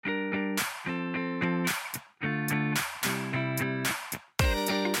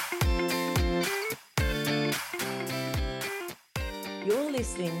You're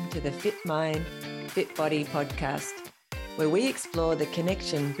listening to the Fit Mind, Fit Body podcast, where we explore the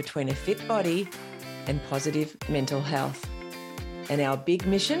connection between a fit body and positive mental health. And our big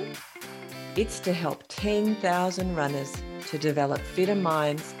mission? It's to help 10,000 runners to develop fitter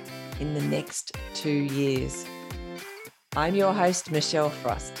minds in the next 2 years. I'm your host, Michelle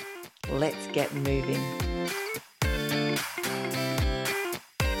Frost. Let's get moving.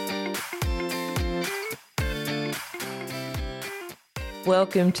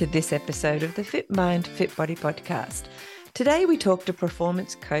 Welcome to this episode of the Fit Mind, Fit Body podcast. Today we talk to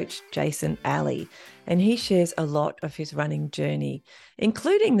performance coach Jason Alley, and he shares a lot of his running journey,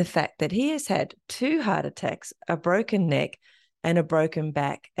 including the fact that he has had 2 heart attacks, a broken neck, and a broken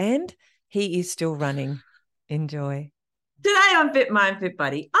back, and he is still running. Enjoy. Today on Fit Mind, Fit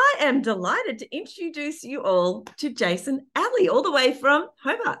Body, I am delighted to introduce you all to Jason Alley, all the way from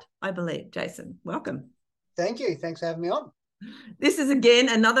Hobart, I believe. Jason, welcome. Thank you. Thanks for having me on. This is, again,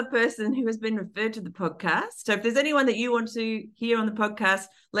 another person who has been referred to the podcast. So if there's anyone that you want to hear on the podcast,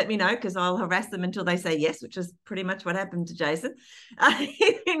 let me know, because I'll harass them until they say yes, which is pretty much what happened to Jason.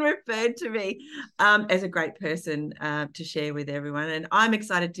 He's been referred to me as a great person to share with everyone. And I'm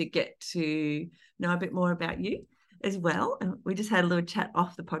excited to get to know a bit more about you as well. And we just had a little chat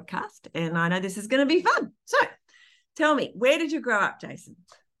off the podcast, and I know this is going to be fun. So tell me, where did you grow up, Jason?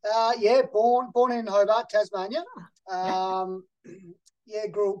 Born in Hobart, Tasmania. Yeah.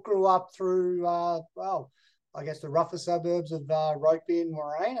 Grew up through I guess the rougher suburbs of Rokeby and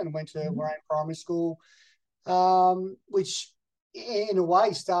Moraine, and went to Moraine Primary School, which in a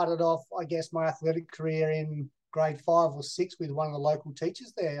way started off, I guess, my athletic career in grade 5 or 6 with one of the local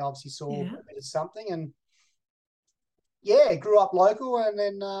teachers there. Obviously saw a bit of something, and grew up local, and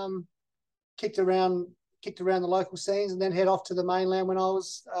then kicked around the local scenes, and then head off to the mainland when I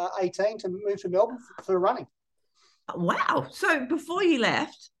was 18 to move to Melbourne for running. Wow. So before you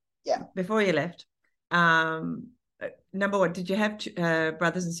left, number one, did you have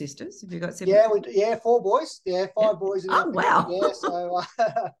brothers and sisters? Have you got siblings? 4 boys. 5 boys. In our family. Yeah, so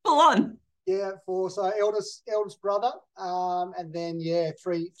full on. 4. So eldest brother, and then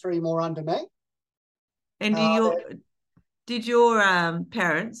three more under me. And did your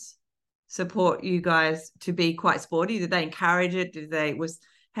parents support you guys to be quite sporty? Did they encourage it?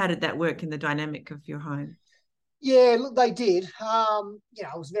 How did that work in the dynamic of your home? Yeah, look, they did. It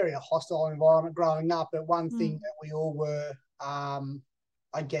was very a hostile environment growing up, but one thing that we all were,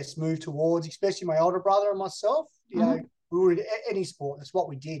 I guess, moved towards, especially my older brother and myself, we were in any sport. That's what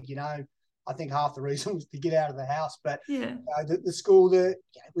we did, I think half the reason was to get out of the house. But the school,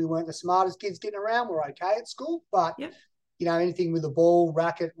 we weren't the smartest kids getting around. We're okay at school, but, anything with the ball,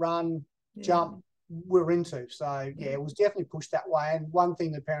 racket, run, jump, we're into. So, it was definitely pushed that way. And one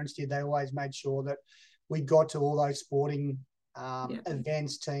thing the parents did, they always made sure that we got to all those sporting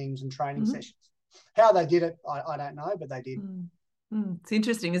events, teams, and training sessions. How they did it, I don't know, but they did. It's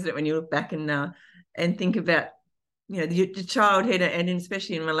interesting, isn't it, when you look back and think about, your childhood, and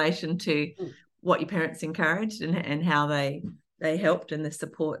especially in relation to what your parents encouraged and how they helped, and the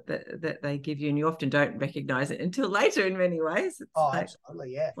support that they give you, and you often don't recognise it until later in many ways.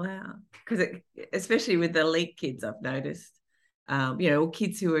 Absolutely, yeah. Wow. Because especially with the elite kids, I've noticed, or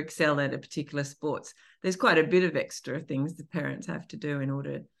kids who excel at a particular sports, there's quite a bit of extra things the parents have to do in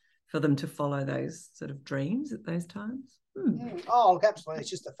order for them to follow those sort of dreams at those times. Oh, absolutely. It's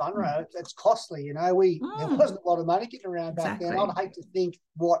just a fun road. It's costly, there wasn't a lot of money getting around back then. I'd hate to think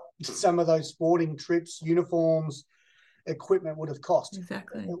what some of those sporting trips, uniforms, equipment would have cost.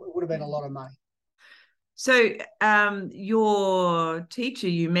 Exactly. It would have been a lot of money. So your teacher,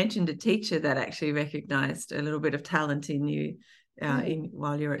 you mentioned a teacher that actually recognised a little bit of talent in you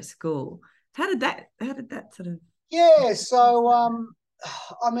while you're at school. How did that sort of... Yeah, so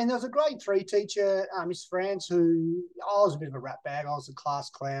there was a grade 3 teacher, Miss France, who I was a bit of a rat bag. I was a class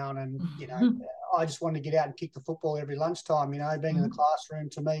clown, and I just wanted to get out and kick the football every lunchtime. Being in the classroom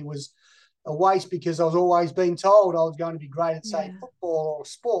to me was a waste, because I was always being told I was going to be great at, say, football or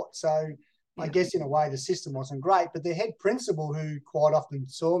sport. So I guess in a way the system wasn't great. But the head principal, who quite often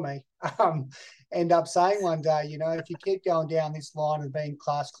saw me, ended up saying one day, if you keep going down this line of being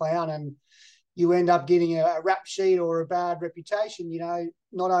class clown and you end up getting a rap sheet or a bad reputation,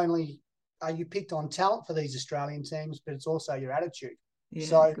 not only are you picked on talent for these Australian teams, but it's also your attitude.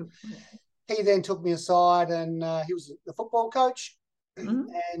 So he then took me aside, and he was the football coach, and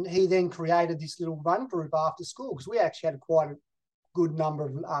he then created this little run group after school, because we actually had quite a good number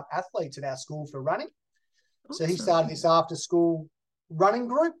of athletes at our school for running. Awesome. So he started this after school running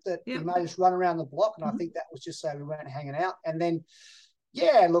group that he made us run around the block, and I think that was just so we weren't hanging out. And then,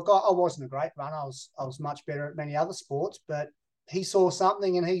 look, I wasn't a great runner. I was much better at many other sports, but he saw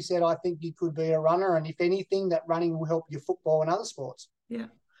something and he said, I think you could be a runner. And if anything, that running will help your football and other sports. Yeah.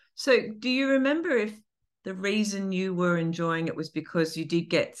 So do you remember if the reason you were enjoying it was because you did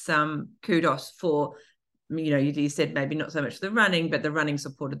get some kudos for, you said maybe not so much the running, but the running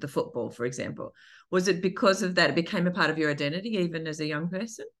supported the football, for example. Was it because of that it became a part of your identity even as a young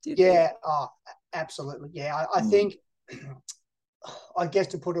person? Yeah, absolutely. Yeah, I think, I guess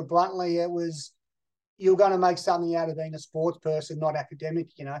to put it bluntly, it was, you're going to make something out of being a sports person, not academic,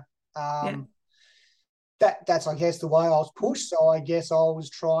 That's, I guess, the way I was pushed. So I guess I was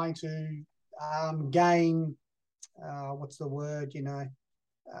trying to gain, what's the word,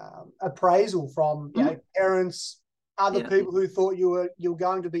 appraisal from parents, other people who thought you were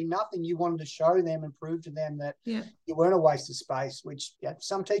going to be nothing. You wanted to show them and prove to them that you weren't a waste of space, which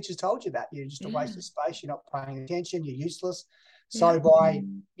some teachers told you that. You're just a waste of space. You're not paying attention. You're useless. So by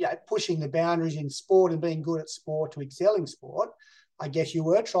pushing the boundaries in sport and being good at sport to excel in sport, I guess you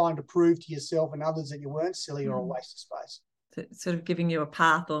were trying to prove to yourself and others that you weren't silly or a waste of space. So sort of giving you a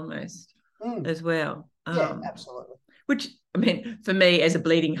path almost as well. Yeah, absolutely. Which, I mean, for me as a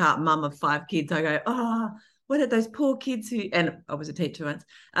bleeding heart mum of 5 kids, I go, what are those poor kids who, and I was a teacher once,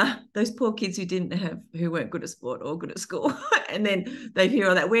 those poor kids who weren't good at sport or good at school. And then they hear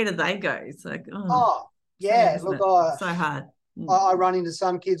all that, where do they go? It's like, yeah, look, so hard. I run into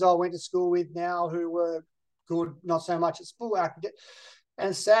some kids I went to school with now who were good, not so much at school. And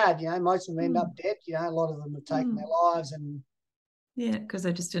it's sad, most of them end up dead. A lot of them have taken their lives. And yeah, because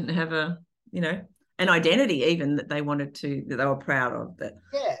they just didn't have an identity even that they wanted to, that they were proud of. That.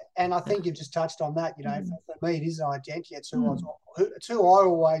 Yeah, and I think you've just touched on that. For me, it is an identity. It's who I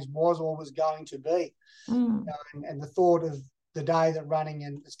always was or was going to be. And the thought of the day that running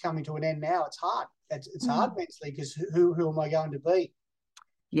and it's coming to an end now, it's hard. It's hard mentally because who am I going to be?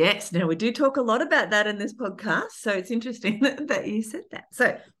 Yes. Now, we do talk a lot about that in this podcast, so it's interesting that you said that.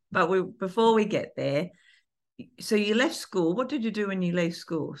 So, but before we get there, so you left school. What did you do when you left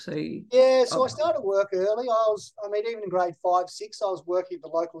school? So I started work early. Even in grade 5, 6, I was working at the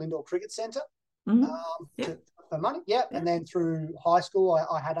local indoor cricket centre for money. Yeah. And then through high school,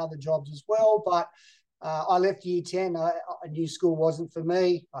 I had other jobs as well. But I left year 10. I knew school wasn't for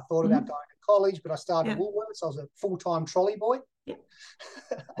me. I thought about going to college, but I started Woolworths. I was a full-time trolley boy. Yeah.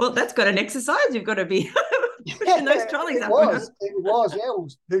 Well, that's got an exercise. You've got to be pushing those trolleys up. It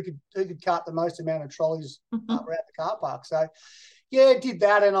was. Who could cart the most amount of trolleys around the car park? So, did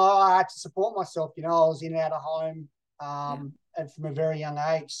that, and I had to support myself. I was in and out of home, and from a very young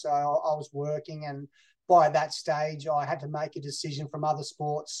age. So I was working, and by that stage, I had to make a decision from other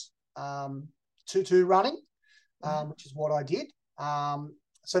sports to running, which is what I did.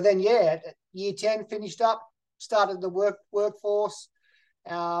 So then, year 10 finished up. Started the workforce,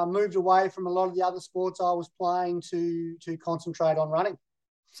 moved away from a lot of the other sports I was playing to concentrate on running.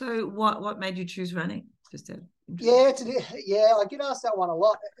 So what made you choose running? I get asked that one a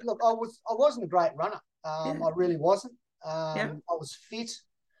lot. Look, I wasn't a great runner. I really wasn't. I was fit,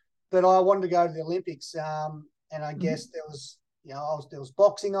 but I wanted to go to the Olympics. And I guess there was, there was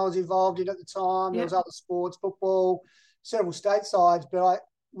boxing I was involved in at the time. There was other sports, football, several state sides, but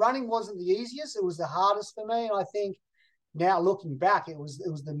running wasn't the easiest. It was the hardest for me. And I think now looking back, it was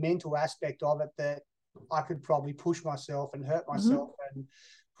the mental aspect of it that I could probably push myself and hurt myself and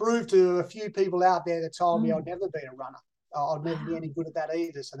prove to a few people out there that told me I'd never be a runner. I'd never be any good at that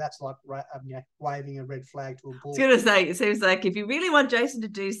either. So that's like waving a red flag to a bull. I was going to say, it seems like if you really want Jason to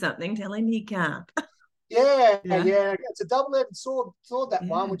do something, tell him he can't. Yeah. It's a double-edged sword that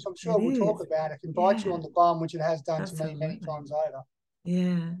one, which I'm sure we'll talk about. It can bite you on the bum, which it has done to me many times over.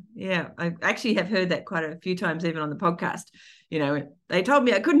 Yeah. I actually have heard that quite a few times, even on the podcast. They told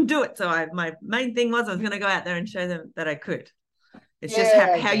me I couldn't do it. So my main thing was I was going to go out there and show them that I could. It's just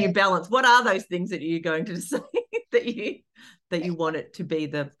how you balance. What are those things that you're going to say that you want it to be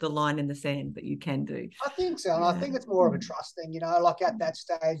the line in the sand that you can do? I think so. And I think it's more of a trust thing, like at that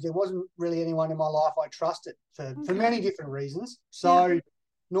stage, there wasn't really anyone in my life I trusted for many different reasons. So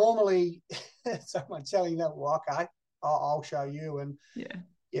normally someone telling you that, well, okay, I'll show you. And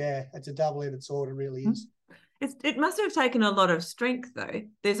it's a double-edged sword. It really is. It must have taken a lot of strength, though.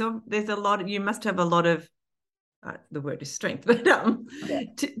 There's a lot. You must have a lot of. The word is strength, but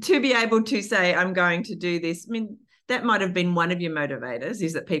to be able to say I'm going to do this. I mean, that might have been one of your motivators,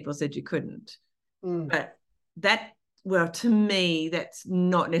 is that people said you couldn't. But to me, that's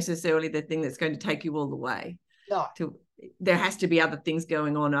not necessarily the thing that's going to take you all the way. No. There has to be other things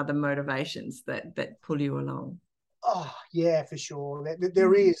going on, other motivations that pull you along. Oh, yeah, for sure.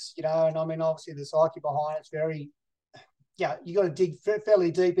 There is, and I mean, obviously the psyche behind it's very, yeah, you got to dig fairly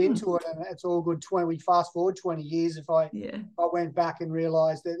deep into it, and it's all good. We fast forward 20 years. If I went back and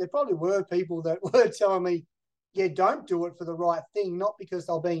realised that there probably were people that were telling me, yeah, don't do it for the right thing, not because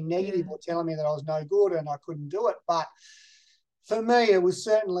they were being negative or telling me that I was no good and I couldn't do it. But for me, it was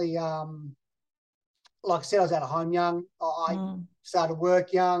certainly, like I said, I was out of home young. I started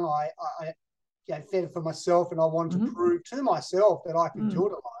work young. I fed for myself, and I wanted to prove to myself that I could do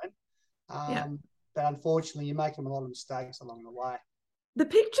it alone. But unfortunately, you're making a lot of mistakes along the way. The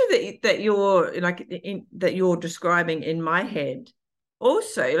picture that you're that you're describing in my head,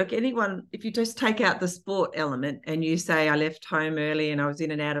 also, like anyone, if you just take out the sport element and you say I left home early and I was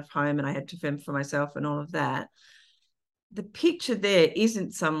in and out of home and I had to fend for myself and all of that, the picture there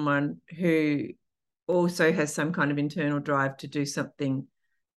isn't someone who also has some kind of internal drive to do something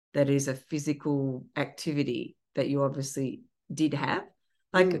that is a physical activity that you obviously did have.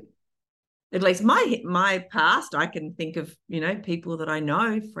 Like, at least my past, I can think of, people that I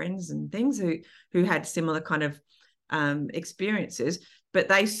know, friends and things who had similar kind of experiences, but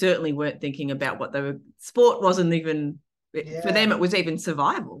they certainly weren't thinking about what they were. Sport wasn't even for them. It was even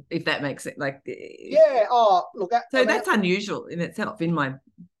survival, if that makes it like. Yeah. Oh, look. That's unusual in itself.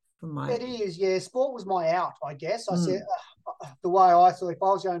 It is. Yeah. Sport was my out, I guess. I said the way I thought, if I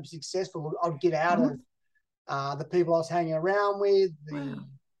was going to be successful, I'd get out of the people I was hanging around with,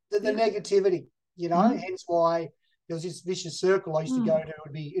 the negativity. Hence why there was this vicious circle I used to go to.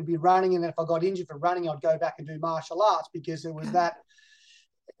 It'd be running, and then if I got injured for running, I'd go back and do martial arts, because it was that,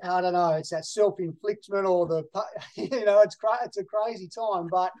 I don't know, it's that self-inflictment or it's a crazy time.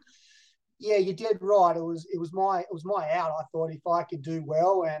 But yeah, you're dead right. It was my out. I thought if I could do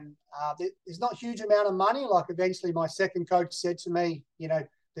well, and there's not a huge amount of money. Like, eventually my second coach said to me,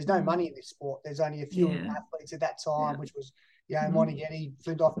 there's no money in this sport. There's only a few athletes at that time, which was Montighetti,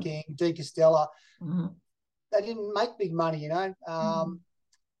 Flintoff King, De Castella. They didn't make big money,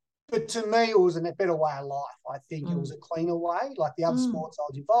 but to me, it was a better way of life. I think it was a cleaner way. Like the other sports I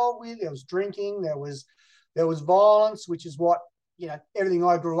was involved with, there was drinking, there was violence, which is what, everything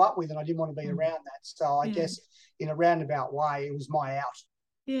I grew up with, and I didn't want to be around that. So I guess in a roundabout way, it was my out.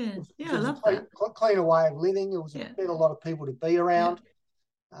 Yeah, I love that. Cleaner way of living. It was a lot of people to be around.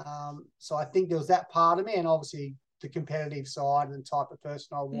 So I think there was that part of me, and obviously the competitive side and the type of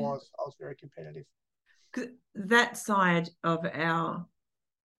person I was. I was very competitive. That side of our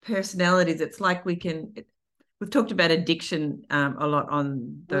personalities, it's like we've talked about addiction a lot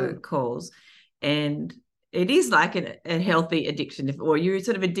on the calls, and it is like a healthy addiction, or you're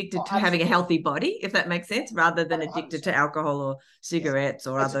sort of addicted to having a healthy body, if that makes sense, rather than addicted to alcohol or cigarettes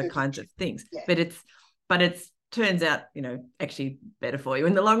or other kinds of things. But it's turns out, actually better for you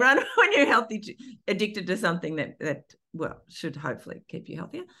in the long run when you're healthy, addicted to something that should hopefully keep you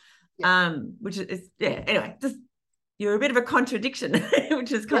healthier. Which is anyway, just you're a bit of a contradiction,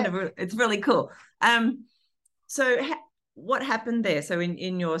 which is kind of it's really cool. So what happened there? So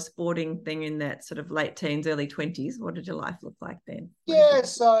in your sporting thing in that sort of late teens, early 20s, what did your life look like then?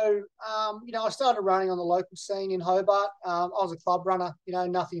 So I started running on the local scene in Hobart. I was a club runner,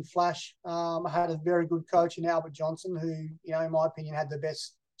 nothing flash. I had a very good coach in Albert Johnson, who, in my opinion, had the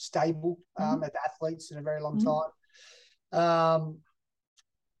best stable of athletes in a very long time.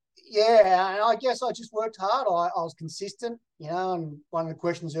 And I guess I just worked hard. I was consistent, and one of the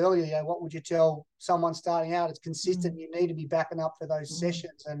questions earlier, what would you tell someone starting out? It's consistent. You need to be backing up for those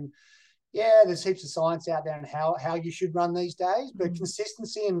sessions. And there's heaps of science out there on how you should run these days, but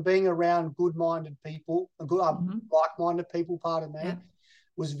consistency and being around good-minded people, like-minded people, pardon me,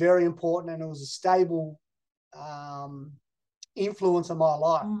 was very important, and it was a stable influence on my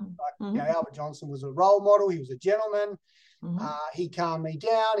life. Albert Johnson was a role model. He was a gentleman. He calmed me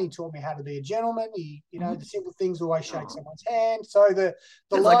down. He taught me how to be a gentleman. He, the simple things, always shake someone's hand. So the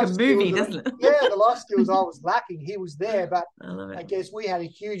life like a movie, doesn't it? The life skills I was lacking, he was there. But I guess we had a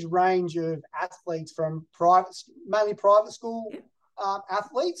huge range of athletes from mainly private school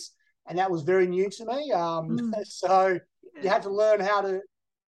athletes, and that was very new to me. So you had to learn how to,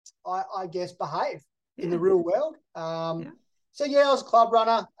 I guess, behave in the real world. So I was a club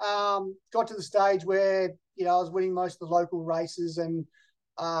runner. Got to the stage where I was winning most of the local races, and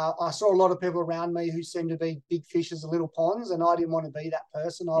I saw a lot of people around me who seemed to be big fishes in little ponds, and I didn't want to be that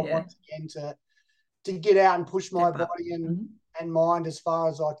person. I wanted again to get out and push my body and mind as far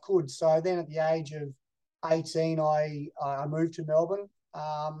as I could. So then at the age of 18, I moved to Melbourne.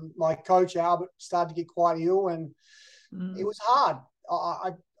 My coach, Albert, started to get quite ill, and it was hard.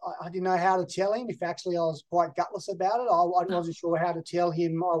 I didn't know how to tell him. If actually I was quite gutless about it. I wasn't sure how to tell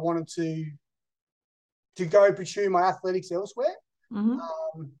him I wanted to go pursue my athletics elsewhere.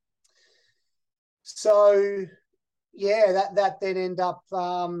 So Yeah, that then ended up.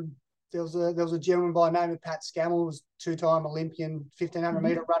 There was a gentleman by the name of Pat Scammell, was 2-time Olympian 1500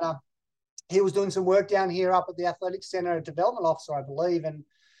 meter runner. He was doing some work down here up at the Athletics Centre, a development officer, I believe, and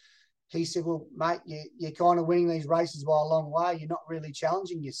he said, "Well, mate, you're kind of winning these races by a long way. You're not really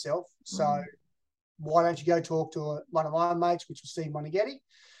challenging yourself. So why don't you go talk to one of my mates, which was Steve Monaghetti,"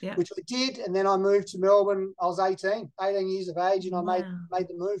 which I did. And then I moved to Melbourne. I was 18 years of age, and I made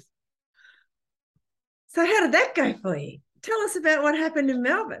the move. So how did that go for you? Tell us about what happened in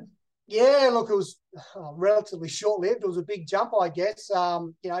Melbourne. Yeah, look, it was relatively short-lived. It was a big jump, I guess.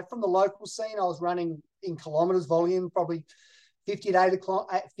 From the local scene, I was running in kilometres volume, probably 50 to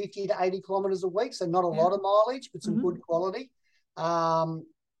 80 kilometres a week, so not a lot of mileage, but some good quality. Mono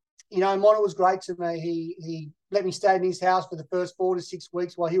was great to me. He let me stay in his house for the first 4 to 6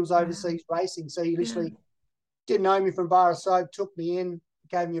 weeks while he was overseas racing. So he literally didn't know me from bar of soap, took me in,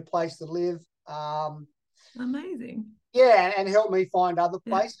 gave me a place to live. Amazing. Yeah, and helped me find other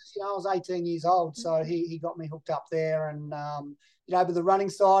places. I was 18 years old, so he got me hooked up there. And, but the running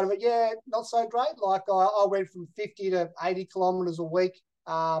side of it, not so great. Like I went from 50 to 80 kilometres a week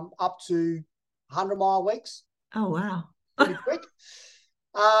up to 100-mile weeks. Oh, wow. Pretty quick.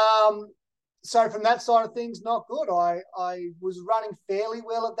 So from that side of things, not good. I was running fairly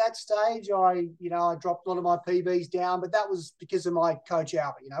well at that stage. I dropped a lot of my PBs down, but that was because of my coach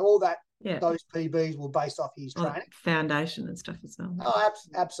Albert. All that. Yeah. Those PBs were based off his training. Foundation and stuff as well. Oh,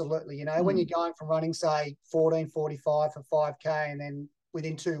 absolutely. When you're going from running, say, 14:45 for 5K, and then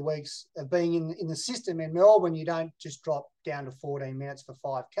within 2 weeks of being in the system in Melbourne, you don't just drop down to 14 minutes for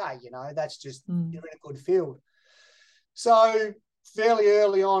 5K. That's just, you're in a good field. So fairly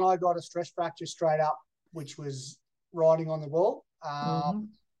early on, I got a stress fracture straight up, which was riding on the wall,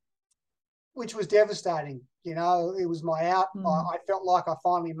 which was devastating. It was my out. I felt like I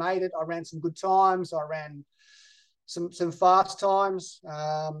finally made it. I ran some good times. I ran some fast times.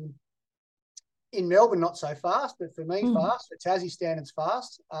 In Melbourne, not so fast, but for me, fast. For Tassie standards,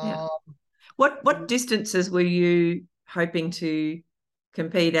 fast. What distances were you hoping to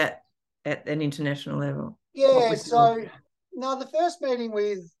compete at an international level? Yeah, the first meeting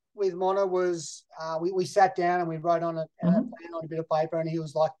with Mono was we sat down and we wrote on a plan on a bit of paper, and he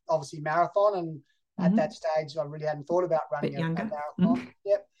was like, obviously marathon, and at that stage I really hadn't thought about running a marathon.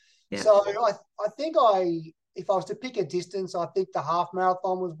 Yep. So I think if I was to pick a distance, I think the half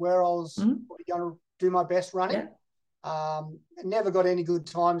marathon was where I was going to do my best running. Never got any good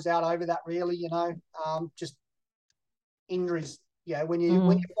times out over that, really. Just injuries. When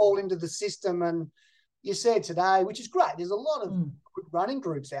you fall into the system, and you said today, which is great, there's a lot of good running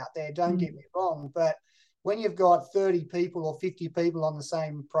groups out there, don't get me wrong, but when you've got 30 people or 50 people on the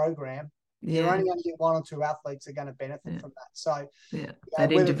same program, you're only going to get 1 or 2 athletes that are going to benefit from that. So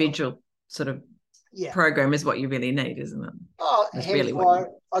that individual sort of program is what you really need, isn't it? That's really why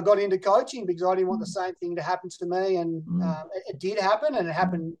I got into coaching, because I didn't want the same thing to happen to me, and it did happen, and it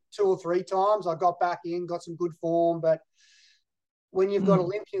happened 2 or 3 times. I got back in, got some good form, but when you've got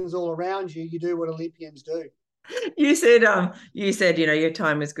Olympians all around you, you do what Olympians do. You said your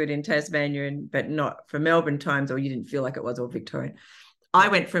time was good in Tasmania, but not for Melbourne times, or you didn't feel like it was, or Victorian. I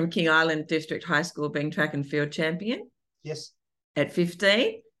went from King Island District High School being track and field champion. Yes. At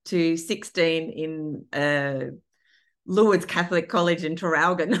 15 to 16 in Lourdes Catholic College in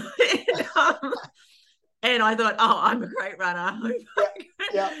Traralgon. And I thought, I'm a great runner.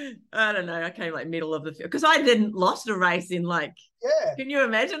 I don't know. I came like middle of the field because I didn't lost a race in can you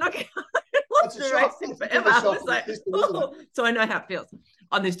imagine? Okay. Lost a race in forever. I was like, so I know how it feels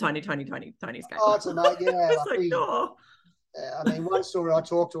on this tiny scale. Oh, it's amazing. I mean, one story I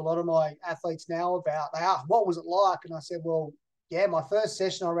talk to a lot of my athletes now about, they ask, what was it like? And I said, well, my first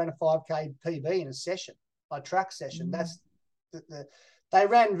session, I ran a 5K PB in a session, a track session. That's they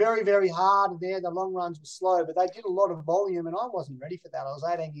ran very, very hard there. The long runs were slow, but they did a lot of volume, and I wasn't ready for that. I was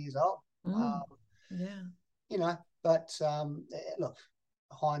 18 years old. But look,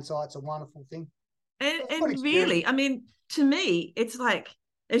 hindsight's a wonderful thing. And really, I mean, to me, it's like,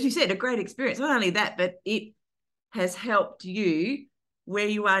 as you said, a great experience. Not only that, but it has helped you where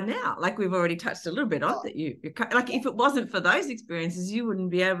you are now. Like we've already touched a little bit on that. If it wasn't for those experiences, you wouldn't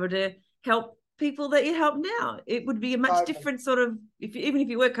be able to help people that you help now. It would be a much different sort of, even if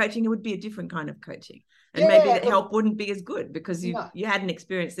you were coaching, it would be a different kind of coaching. And maybe that help wouldn't be as good because you hadn't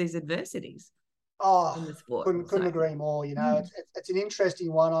experienced these adversities. In the sport. Couldn't agree more. It's an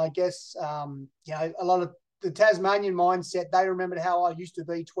interesting one, I guess. A lot of the Tasmanian mindset, they remembered how I used to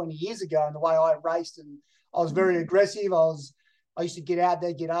be 20 years ago and the way I raced, and I was very aggressive. I used to get out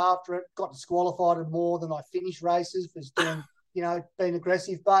there, get after it, got disqualified more than I finished races for doing, being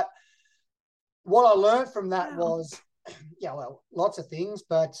aggressive. But what I learned from that Wow. was, lots of things,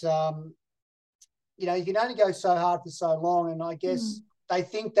 but you can only go so hard for so long. And I guess they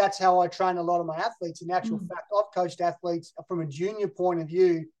think that's how I train a lot of my athletes. In actual fact, I've coached athletes from a junior point of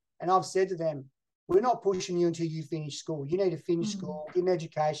view, and I've said to them, we're not pushing you until you finish school. You need to finish school, get an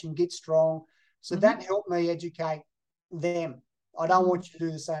education, get strong. So that helped me educate them. I don't want you to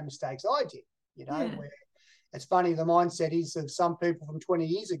do the same mistakes I did, where it's funny, the mindset is of some people from 20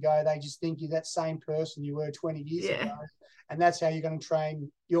 years ago, they just think you're that same person you were 20 years ago. And that's how you're going to train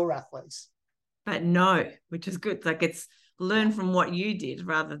your athletes. But no, which is good. Like, it's learn from what you did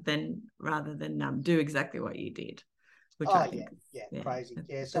rather than do exactly what you did. Which I think crazy.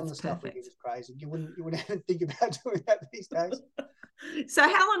 Yeah, some of the stuff we did is crazy. You wouldn't even think about doing that these days. So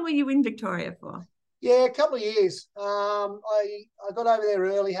how long were you in Victoria for? Yeah, a couple of years. I got over there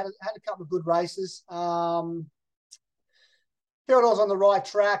early, had a couple of good races. Felt I was on the right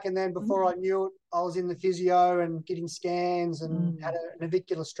track, and then before I knew it, I was in the physio and getting scans, and had a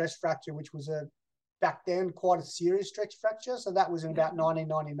navicular stress fracture, which was back then quite a serious stress fracture. So that was in about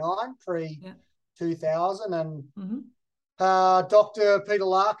 1999, pre-2000, and Dr. Peter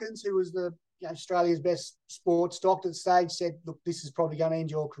Larkins, who was the Australia's best sports doctor at the stage, said, look, this is probably going to end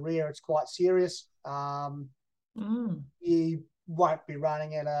your career. It's quite serious. You won't be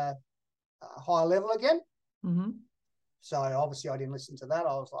running at a high level again. So obviously I didn't listen to that.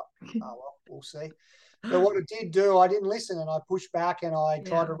 I was like, oh, well, we'll see. But what I did do, I didn't listen, and I pushed back, and I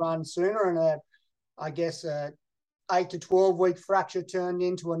tried to run sooner, and I guess a 8 to 12 week fracture turned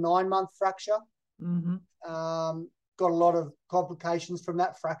into a 9-month fracture. Got a lot of complications from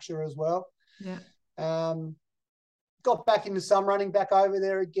that fracture as well. Got back into some running, back over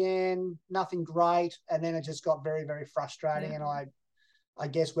there again, nothing great. And then it just got very, very frustrating. And I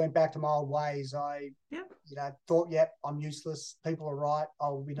guess went back to my old ways. I thought, I'm useless. People are right. I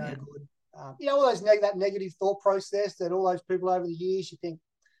will be no good. All those that negative thought process that all those people over the years, you think,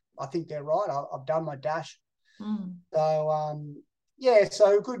 I think they're right. I've done my dash. So,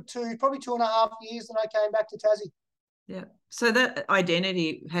 so a good probably 2.5 years, and I came back to Tassie. Yeah. So that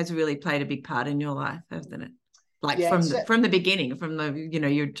identity has really played a big part in your life, hasn't it? Like from the beginning, from the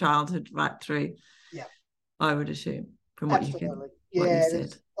your childhood right through. Yeah. I would assume from what you said.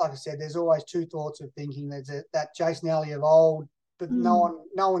 Like I said, there's always two thoughts of thinking. There's that Jason Alley of old, but no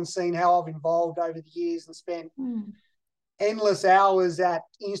one's seen how I've evolved over the years and spent endless hours at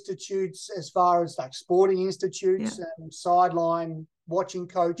institutes, as far as like sporting institutes and sideline, watching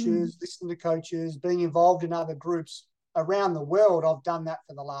coaches, listening to coaches, being involved in other groups around the world. I've done that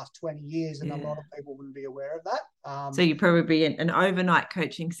for the last 20 years, and a lot of people wouldn't be aware of that. So you're probably an overnight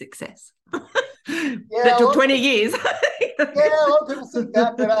coaching success. That took 20 years. A lot of people think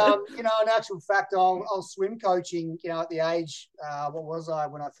that, but in actual fact, I was swim coaching, at the age, what was I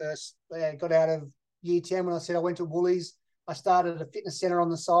when I first got out of year 10? When I said I went to Woolies, I started a fitness center on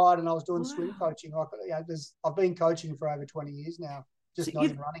the side, and I was doing swim coaching. I've been coaching for over 20 years now, just not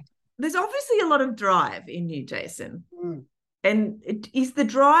in running. There's obviously a lot of drive in you, Jason. And is the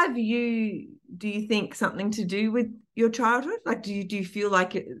drive do you think something to do with your childhood? Like, do you feel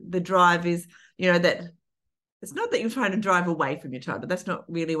like the drive is, that it's not that you're trying to drive away from your childhood. That's not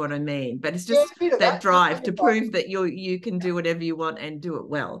really what I mean. But it's just that drive to prove that you can do whatever you want and do it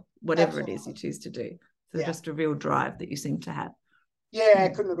well, whatever it is you choose to do. So just a real drive that you seem to have. Yeah, I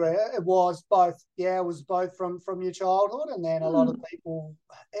couldn't agree. It was both. Yeah, it was both from your childhood, and then a lot of people.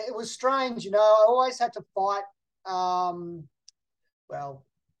 It was strange, I always had to fight.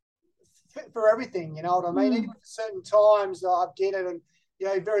 For everything, you know what I mean. Even at certain times, I get it, and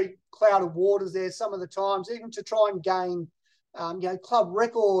very clouded waters there. Some of the times, even to try and gain, club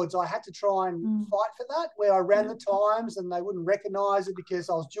records, I had to try and fight for that. Where I ran the times, and they wouldn't recognise it because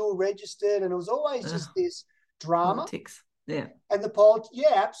I was dual registered, and it was always just this drama. Politics. Yeah. And the politics,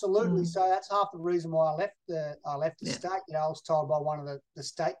 absolutely. So that's half the reason why I left the state. I was told by one of the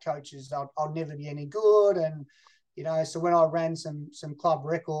state coaches I'll never be any good, and so when I ran some club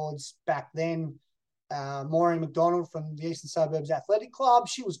records back then, Maureen McDonald from the Eastern Suburbs Athletic Club,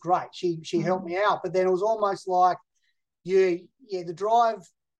 she was great. She helped me out, but then it was almost like the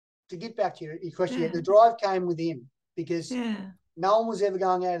drive, to get back to your question, the drive came within, because no one was ever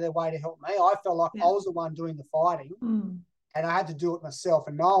going out of their way to help me. I felt like I was the one doing the fighting. And I had to do it myself,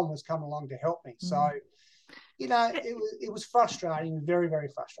 and no one was coming along to help me. So, it was frustrating, very, very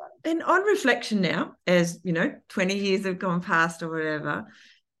frustrating. And on reflection now, as 20 years have gone past or whatever,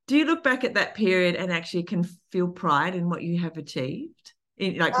 do you look back at that period and actually can feel pride in what you have achieved?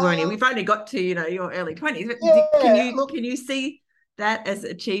 We've only got to your early 20s, but can you see that as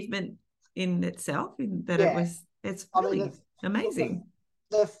achievement in itself? It's really amazing.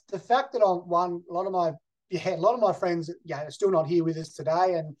 the fact that I'm one, a lot of my friends, are still not here with us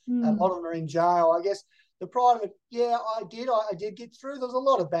today, and a lot of them are in jail. I guess the pride of it, I did get through. There was a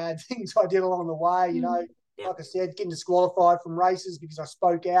lot of bad things I did along the way, like I said, getting disqualified from races because I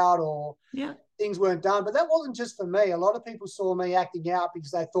spoke out or things weren't done. But that wasn't just for me. A lot of people saw me acting out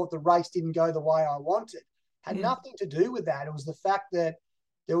because they thought the race didn't go the way I wanted. Had nothing to do with that. It was the fact that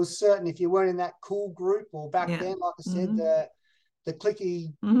there was certain, if you weren't in that cool group, or back then, like I said, the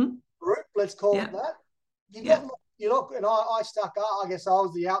cliquey group, let's call it that, you look, and I stuck up. I guess I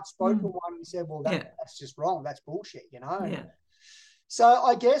was the outspoken one and said, well, that's just wrong. That's bullshit, So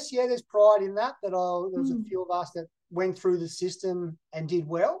I guess, there's pride in that there was a few of us that went through the system and did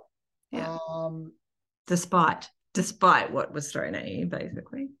well. Yeah. Despite what was thrown at you,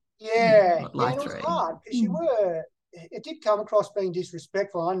 basically. And it was hard because it did come across being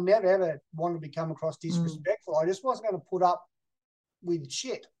disrespectful. I never, ever wanted to come across disrespectful. I just wasn't going to put up with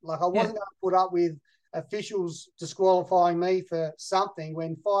shit. Like, I wasn't going to put up with officials disqualifying me for something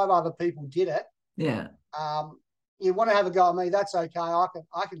when 5 other people did it. You want to have a go at me, that's okay. I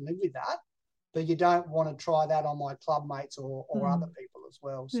can live with that, but you don't want to try that on my club mates or other people as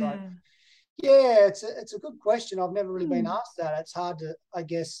well. So it's a good question. I've never really been asked that. It's hard to, I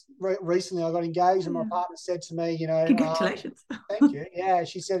guess. Recently I got engaged and my partner said to me, congratulations. Thank you. Yeah,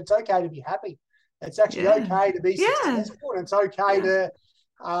 she said it's okay to be happy. It's actually okay to be successful, and it's okay to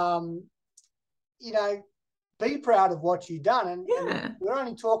be proud of what you've done. And we're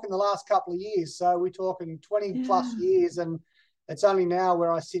only talking the last couple of years, so we're talking 20 plus years, and it's only now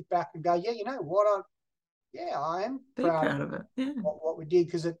where I sit back and go, you know what, I am proud of it. What we did,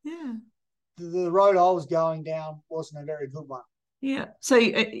 because the road I was going down wasn't a very good one. So,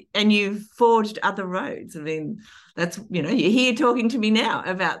 and you've forged other roads. I mean, that's, you're here talking to me now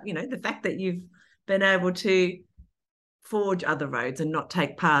about, the fact that you've been able to forge other roads and not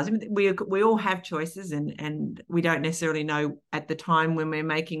take paths. I mean, we all have choices, and we don't necessarily know at the time when we're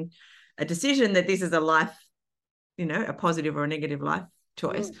making a decision that this is a life, a positive or a negative life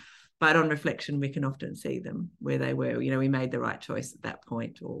choice. But on reflection, we can often see them where they were. We made the right choice at that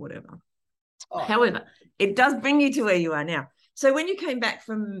point or whatever. However, it does bring you to where you are now. So when you came back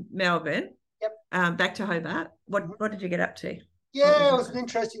from Melbourne, back to Hobart, what did you get up to? It was an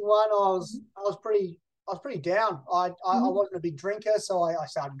interesting one. I was pretty down. I wasn't a big drinker, so I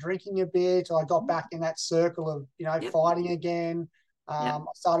started drinking a bit. I got back in that circle of fighting again. I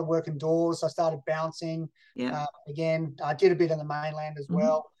started working doors. I started bouncing again. I did a bit on the mainland as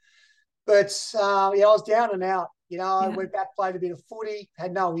well. But I was down and out. I went back, played a bit of footy,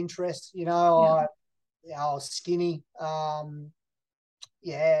 had no interest. I was skinny.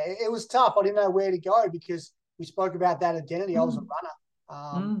 It was tough. I didn't know where to go because we spoke about that identity. I was a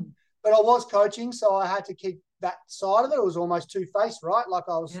runner. But I was coaching, so I had to keep that side of it. It was almost two-faced, right? Like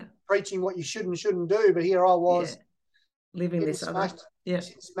I was preaching what you should and shouldn't do, but here I was living this smashed,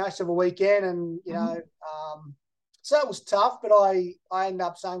 smashed of a weekend, and so it was tough. But I ended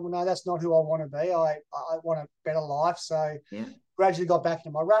up saying, well, no, that's not who I want to be. I want a better life. So gradually got back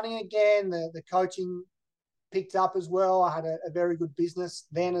into my running again. The coaching picked up as well. I had a very good business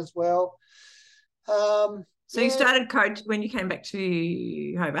then as well. So you started coach when you came back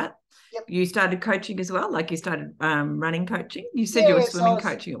to Hobart. You started coaching as well, like you started running coaching. You said you were swimming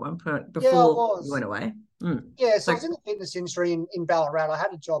coaching at one point before you went away. So I was in the fitness industry in Ballarat. I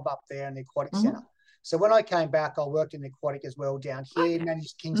had a job up there in the aquatic centre. So when I came back, I worked in the aquatic as well down here,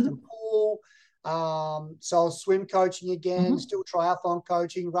 managed Kingston Pool. So I was swim coaching again, still triathlon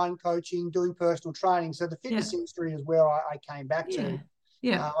coaching, run coaching, doing personal training. So the fitness industry is where I came back to.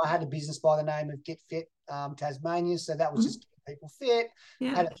 I had a business by the name of Get Fit Tasmania, so that was just keeping people fit.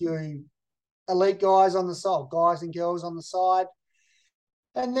 Had a few elite guys on the side, guys and girls on the side.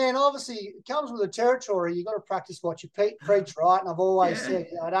 And then obviously it comes with the territory. You've got to practice what you preach, right? And I've always said,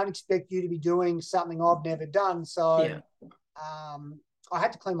 I don't expect you to be doing something I've never done. So I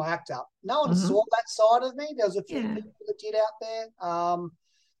had to clean my act up. No one saw that side of me. There was a few people that did out there,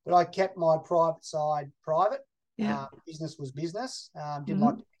 but I kept my private side private. Business was business. Didn't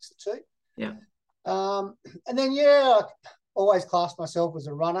like to mix the two. And then I always classed myself as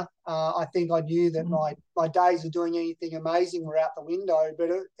a runner. I think I knew that my days of doing anything amazing were out the window, but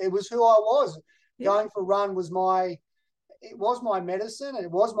it was who I was. Going for a run was my medicine, and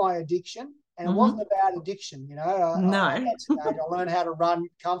it was my addiction, and it wasn't a bad addiction. I learned how to run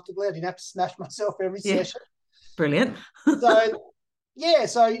comfortably. I didn't have to smash myself every session. Brilliant. So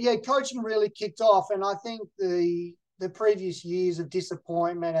coaching really kicked off, and I think the previous years of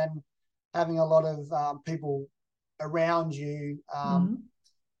disappointment and having a lot of people around you,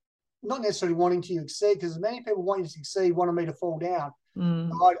 not necessarily wanting to succeed, because many people want you to succeed, wanted me to fall down.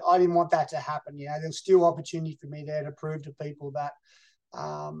 I didn't want that to happen. There's still opportunity for me there to prove to people that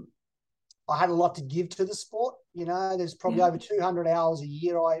I had a lot to give to the sport. There's probably over 200 hours a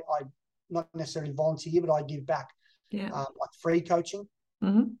year I not necessarily volunteer, but I give back. Like free coaching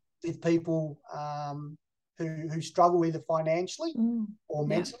with people who struggle either financially or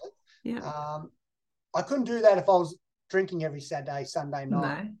mentally. I couldn't do that if I was drinking every Saturday, Sunday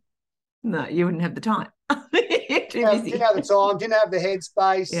night. No, you wouldn't have the time. Didn't have the time, didn't have the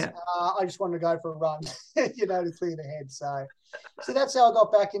headspace. I just wanted to go for a run, to clear the head. So that's how I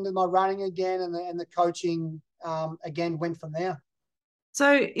got back into my running again, and the coaching again went from there.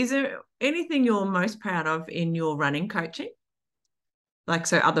 So is there anything you're most proud of in your running coaching? Like,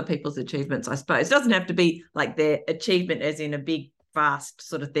 so other people's achievements, I suppose. It doesn't have to be like their achievement as in a big, vast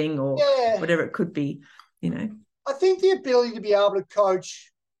sort of thing or whatever it could be, I think the ability to be able to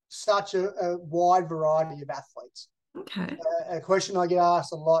coach such a wide variety of athletes. Okay. A question I get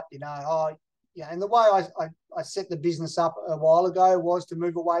asked a lot, and the way I set the business up a while ago was to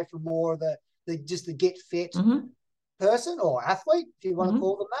move away from more of the get fit person or athlete, if you want to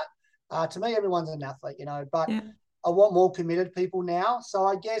call them that. To me, everyone's an athlete, but I want more committed people now. So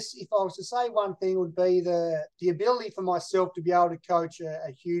I guess if I was to say one thing, would be the ability for myself to be able to coach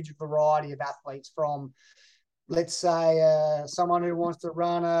a huge variety of athletes, from, let's say, someone who wants to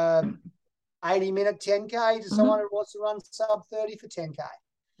run a 80-minute 10K to someone who wants to run sub 30 for 10K.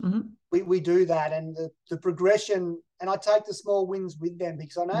 We do that, and the progression, and I take the small wins with them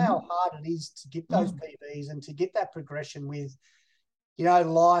because I know how hard it is to get those PBs and to get that progression with,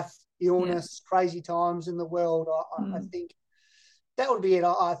 life, illness, crazy times in the world. I think that would be it.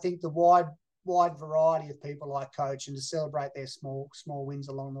 I think the wide variety of people I coach, and to celebrate their small wins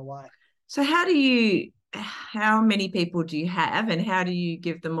along the way. So how many people do you have, and how do you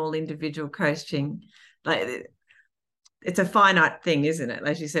give them all individual coaching? Like, it's a finite thing, isn't it?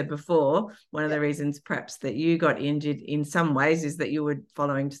 As you said before, one of the reasons perhaps that you got injured in some ways is that you were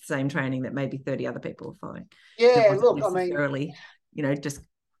following the same training that maybe 30 other people were following. Yeah, look, necessarily, just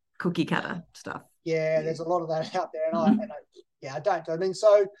cookie cutter stuff. Yeah, there's a lot of that out there, and I don't. I mean,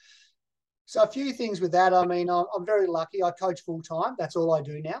 so a few things with that. I mean, I'm very lucky. I coach full time. That's all I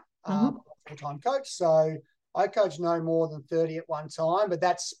do now. I'm a full-time coach, so I coach no more than 30 at one time, but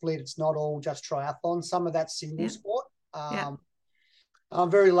that's split. It's not all just triathlon. Some of that's single sport.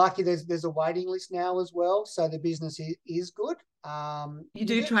 I'm very lucky. There's a waiting list now as well, so the business is good. You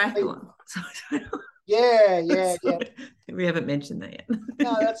do triathlon. Yeah. We haven't mentioned that yet.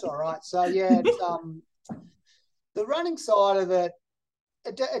 No, that's all right. So it's, the running side of it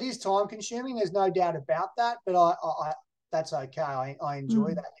is time consuming. There's no doubt about that, but I that's okay. I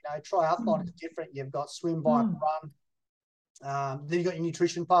enjoy that. Triathlon is different. You've got swim, bike, run. Then you've got your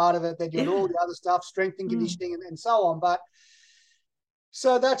nutrition part of it. Then you've got all the other stuff, strength and conditioning, and so on. But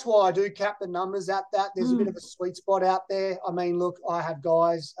so that's why I do cap the numbers at that. There's a bit of a sweet spot out there. I mean, look, I have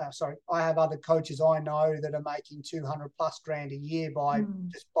other coaches I know that are making 200 plus grand a year by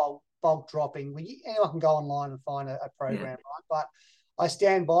just bulk dropping. Anyone can go online and find a program, right? But I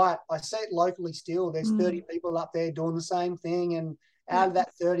stand by it. I see it locally still. There's 30 people up there doing the same thing, and out of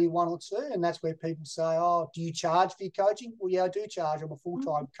that 30, one or two, and that's where people say, "Oh, do you charge for your coaching?" Well, yeah, I do charge. I'm a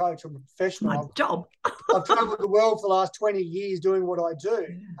full-time coach. I'm a professional. My job. I've traveled the world for the last 20 years doing what I do.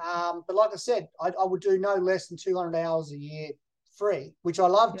 But like I said, I would do no less than 200 hours a year free, which I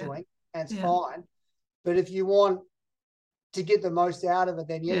love doing, and it's fine. But if you want to get the most out of it,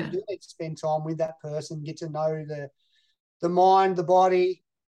 then you do need to spend time with that person, get to know the mind, the body,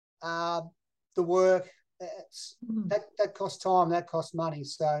 the work. That costs time, that costs money.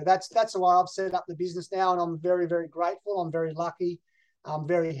 So that's the way I've set up the business now, and I'm very, very grateful. I'm very lucky. I'm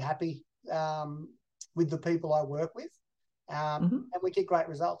very happy with the people I work with, and we get great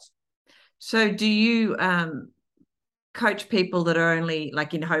results. So do you coach people that are only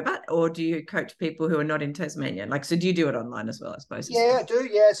like in Hobart, or do you coach people who are not in Tasmania? Like, so do you do it online as well, I suppose? Yeah, I do.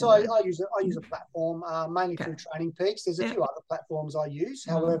 Yeah, so I use a platform mainly through Training Peaks. There's a few other platforms I use.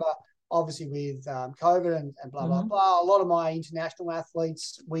 However, obviously with COVID and blah, blah, blah, a lot of my international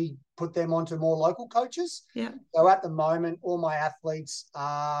athletes, we put them onto more local coaches. Yeah. So at the moment, all my athletes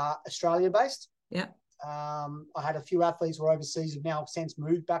are Australia-based. Yeah. I had a few athletes who are overseas have now since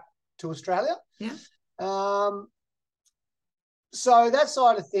moved back to Australia. Yeah. So that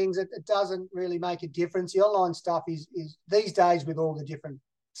side of things, it doesn't really make a difference. The online stuff is these days with all the different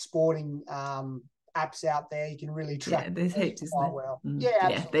sporting apps out there, you can really track. Yeah, there's heaps, isn't there? Well.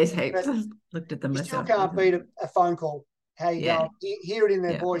 Yeah, there's heaps. I've looked at them myself. You still can't beat a phone call. How you going? You hear it in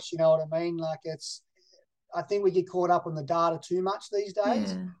their voice, you know what I mean? Like I think we get caught up on the data too much these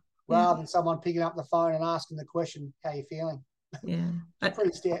days, rather than someone picking up the phone and asking the question, how you feeling? Yeah.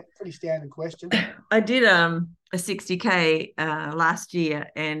 Pretty standard question. I did a 60K last year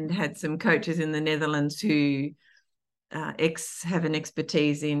and had some coaches in the Netherlands who have an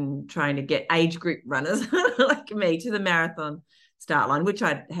expertise in trying to get age group runners like me to the marathon start line, which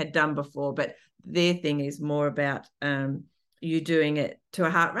I had done before, but their thing is more about you doing it to a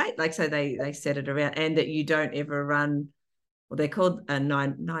heart rate. Like, so they set it around, and that you don't ever run, well, they're called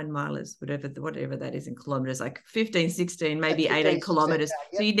nine milers, whatever that is in kilometers, like 15, 16, maybe 18 kilometers.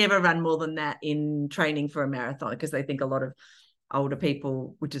 Yep. So you never run more than that in training for a marathon, because they think a lot of older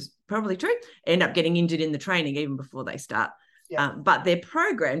people, which is probably true, end up getting injured in the training even before they start. Yeah. But their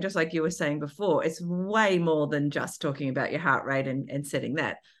program, just like you were saying before, it's way more than just talking about your heart rate and setting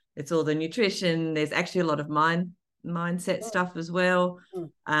that. It's all the nutrition. There's actually a lot of mindset stuff as well.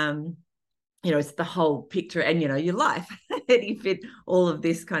 It's the whole picture, and your life. And you fit all of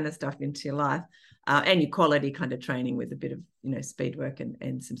this kind of stuff into your life, and your quality kind of training with a bit of speed work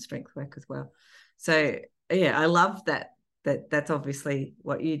and some strength work as well. So yeah, I love that's obviously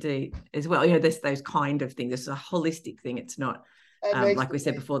what you do as well. There's those kind of things. It's a holistic thing. It's not like we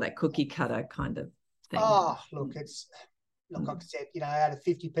said before, that cookie cutter kind of thing. Oh, look, like I said, out of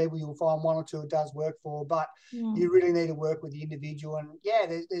 50 people, you'll find one or two it does work for, but you really need to work with the individual. And yeah,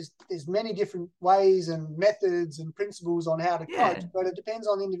 there's many different ways and methods and principles on how to coach, but it depends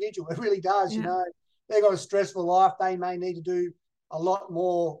on the individual. It really does. They've got a stressful life. They may need to do a lot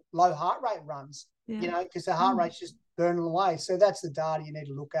more low heart rate runs, because the heart rate's just burning away. So that's the data you need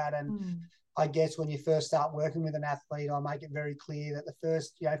to look at. And I guess when you first start working with an athlete, I make it very clear that the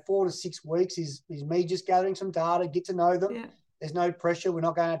first 4 to 6 weeks is me just gathering some data, get to know them. There's no pressure. We're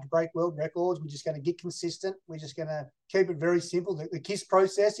not going to have to break world records. We're just going to get consistent. We're just going to keep it very simple. The KISS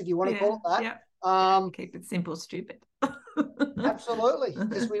process, if you want to call it that. Keep it simple, stupid. Absolutely,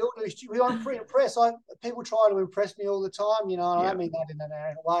 because we all do. We want to impress. People try to impress me all the time. I don't mean that in an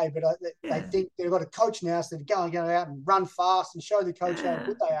arrogant way, but they think they've got a coach now, so they're going out and run fast and show the coach how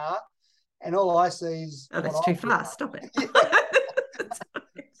good they are. And all I see is, that's too fast. Stop it.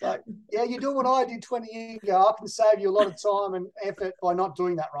 So, you're doing what I did 20 years ago. I can save you a lot of time and effort by not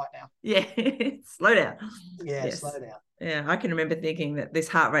doing that right now. Yeah, slow down. Yeah, yes. Slow down. Yeah, I can remember thinking that this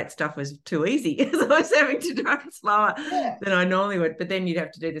heart rate stuff was too easy, because I was having to drive slower than I normally would. But then you'd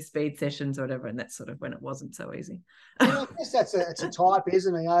have to do the speed sessions or whatever, and that's sort of when it wasn't so easy. I guess it's a type,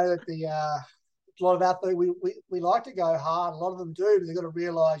 isn't it? That a lot of athletes, we like to go hard. A lot of them do, but they've got to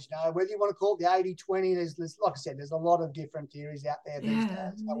realise, whether you want to call it the 80-20, there's like I said, there's a lot of different theories out there these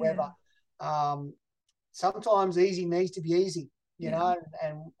days. However, sometimes easy needs to be easy, and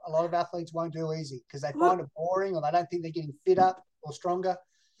a lot of athletes won't do easy because they find it boring, or they don't think they're getting fitter or stronger.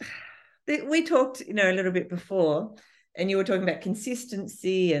 We talked, a little bit before, and you were talking about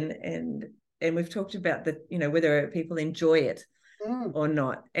consistency, and we've talked about whether people enjoy it or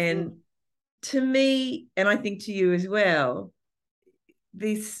not. And to me, and I think to you as well,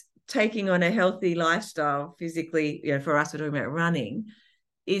 this taking on a healthy lifestyle physically, for us, we're talking about running,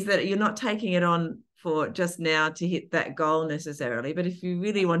 is that you're not taking it on for just now to hit that goal necessarily. But if you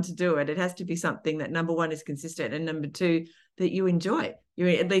really want to do it, it has to be something that, number one, is consistent, and number two, that you enjoy.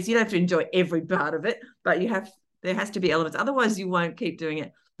 At least you don't have to enjoy every part of it, but there has to be elements. Otherwise, you won't keep doing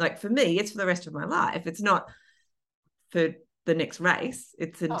it. Like for me, it's for the rest of my life. It's not for the next race.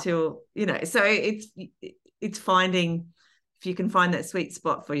 It's until so it's finding, if you can find that sweet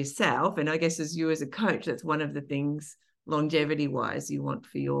spot for yourself. And I guess as a coach, that's one of the things longevity wise you want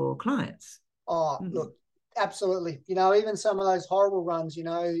for your clients. Look, absolutely. Even some of those horrible runs, you've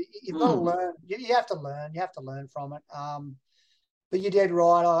got to learn. You have to learn from it. But you're dead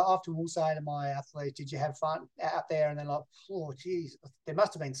right. I often will say to my athletes, did you have fun out there? And they're like, oh geez, there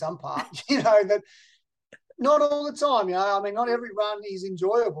must have been some part, that. Not all the time, not every run is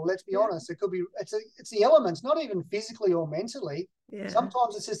enjoyable. Let's be honest. It could be, it's the elements, not even physically or mentally. Yeah.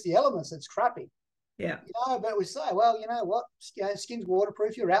 Sometimes it's just the elements that's crappy. Yeah. But we say, well, you know what? Skin's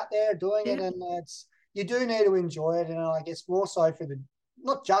waterproof. You're out there doing it, and you do need to enjoy it. And I guess more so for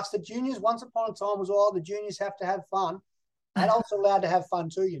not just the juniors. Once upon a time was the juniors have to have fun. Adults are allowed to have fun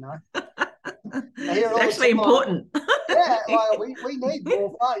too, It's actually important. We need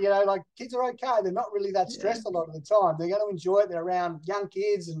more fun. Like kids are okay. They're not really that stressed a lot of the time. They're going to enjoy it. They're around young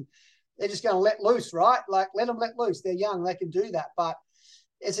kids, and they're just going to let loose, right? Like let them let loose. They're young. They can do that. But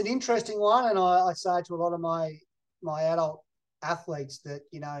it's an interesting one, and I say to a lot of my adult athletes that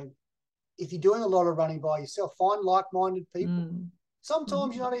if you're doing a lot of running by yourself, find like-minded people.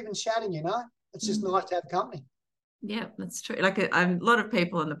 Sometimes you're not even chatting. It's just nice to have company. Yeah, that's true. Like a lot of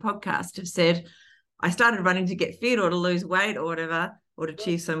people on the podcast have said, I started running to get fit or to lose weight or whatever, or to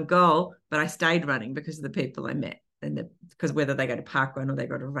achieve some goal, but I stayed running because of the people I met. because whether they go to parkrun or they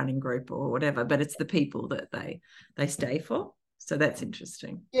go to running group or whatever, but it's the people that they stay for. So that's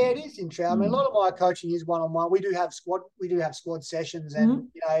interesting. Yeah, it is interesting. I mean, a lot of my coaching is one-on-one. We do have squad sessions, and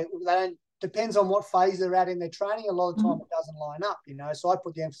they don't, depends on what phase they're at in their training. A lot of the time it doesn't line up, So I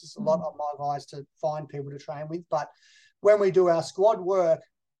put the emphasis a lot on my guys to find people to train with. But when we do our squad work,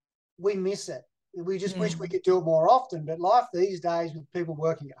 we miss it. We just wish we could do it more often. But life these days with people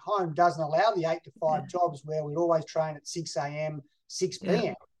working at home doesn't allow the 8 to 5 jobs where we'd always train at 6 a.m., 6 p.m.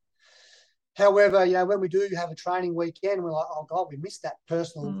 Yeah. However, when we do have a training weekend, we're like, oh, God, we missed that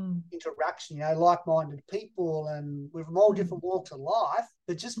personal interaction, like-minded people, and we're from all different walks of life.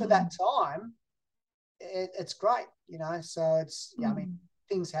 But just for that time, it's great, So it's, I mean,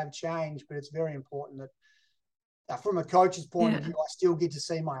 things have changed, but it's very important that from a coach's point of view, I still get to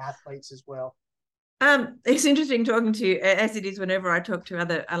see my athletes as well. It's interesting talking to you, as it is whenever I talk to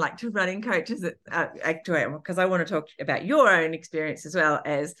I like to running coaches because I want to talk about your own experience as well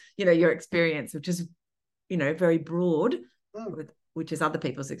as, your experience, which is, very broad, which is other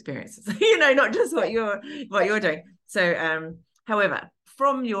people's experiences, not just what you're doing. So, however,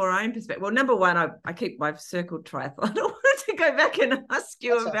 from your own perspective, well, number one, I keep my circled triathlon. I wanted to go back and ask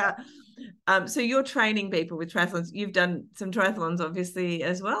you about, so you're training people with triathlons. You've done some triathlons, obviously,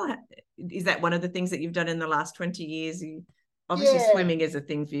 as well. Is that one of the things that you've done in the last 20 years? Obviously, swimming is a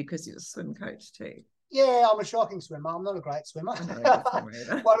thing for you because you're a swim coach too. Yeah, I'm a shocking swimmer. I'm not a great swimmer. One of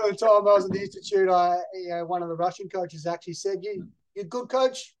the time I was at the institute, one of the Russian coaches actually said, "You're a good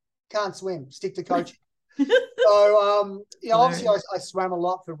coach, can't swim. Stick to coaching." So, obviously, I swam a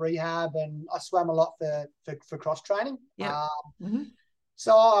lot for rehab, and I swam a lot for cross training. Yeah.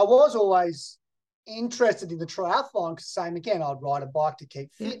 So I was always interested in the triathlon because, same again, I'd ride a bike to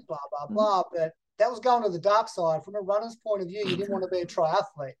keep fit, blah, blah, blah. But that was going to the dark side. From a runner's point of view, you didn't want to be a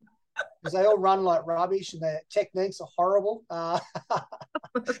triathlete because they all run like rubbish and their techniques are horrible.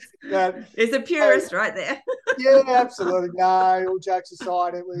 It's a purist right there. Yeah, absolutely. No, all jokes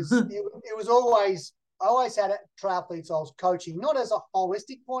aside, it was always, I always had triathletes I was coaching, not as a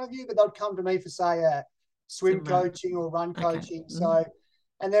holistic point of view, but they'd come to me for, say, swim coaching or run coaching. So,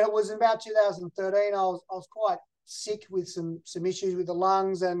 and then it was in about 2013, I was quite sick with some issues with the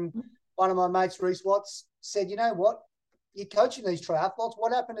lungs, and one of my mates, Reece Watts, said, "You know what? You're coaching these triathletes.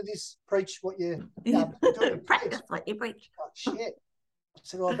 What happened to this preach what you're doing? Practice what you preach." Oh, shit. I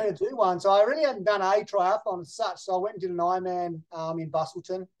said, well, I better do one. So I really hadn't done a triathlon as such. So I went and did an Ironman in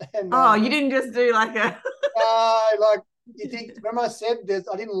Busselton. And, you didn't just do like a... you think, remember I said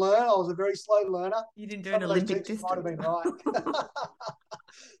I didn't learn. I was a very slow learner. You didn't do an Olympic distance. Might have been right.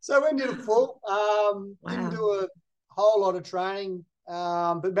 So I went and did a full. Didn't do a whole lot of training,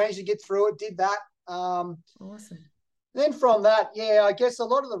 but managed to get through it, did that. Awesome. Then from that, I guess a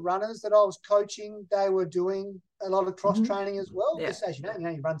lot of the runners that I was coaching, they were doing a lot of cross training as well. Because as you know,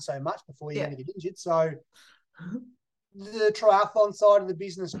 you run so much before you're going to get injured. So the triathlon side of the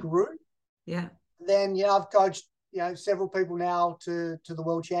business grew. Yeah. Then, I've coached, several people now to the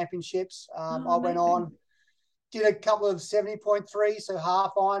World Championships. I went on, did a couple of 70.3, so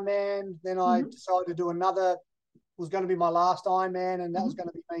half Ironman. Then I decided to do another, was going to be my last Ironman, and that was going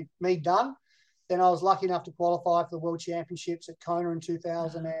to be me done. Then I was lucky enough to qualify for the World Championships at Kona in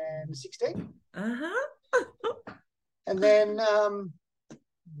 2016. And then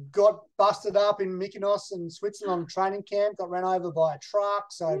got busted up in Mykonos in Switzerland on training camp, got ran over by a truck.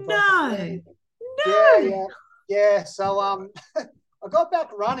 So Yeah. So I got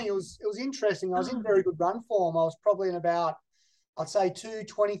back running. It was interesting. I was in very good run form. I was probably in about, I'd say,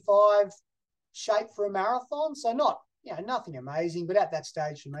 2:25 shape for a marathon. So not, nothing amazing, but at that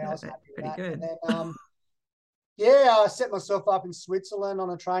stage for me, I was happy with that. Good. And then, I set myself up in Switzerland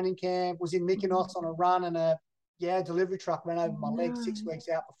on a training camp, was in Mykonos on a run, and a delivery truck ran over my leg 6 weeks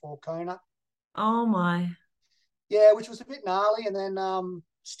out before Kona. Oh my. Yeah, which was a bit gnarly, and then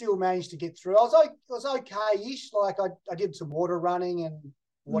still managed to get through. I was okay-ish. Like I did some water running and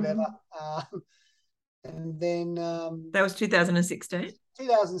whatever. And then that was 2016.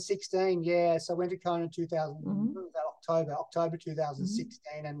 2016, yeah. So I went to Kona in October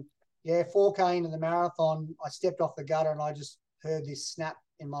 2016, and 4K into the marathon, I stepped off the gutter and I just heard this snap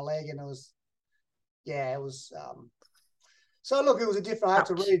in my leg, and it was. So look, it was a different. I had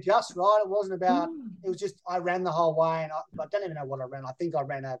to readjust, right? It wasn't about. It was just I ran the whole way, and I don't even know what I ran. I think I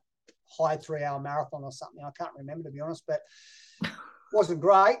ran a high 3-hour marathon or something. I can't remember, to be honest, but it wasn't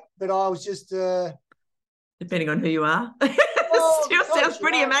great. But I was just. Depending on who you are, still sounds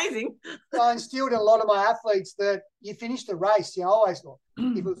pretty amazing. I instilled in a lot of my athletes that you finish the race. I always thought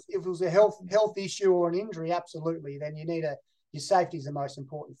if it was a health issue or an injury, absolutely, then you need your safety is the most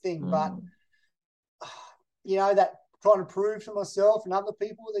important thing. But that trying to prove to myself and other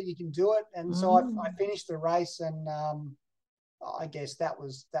people that you can do it. And so I finished the race, and I guess that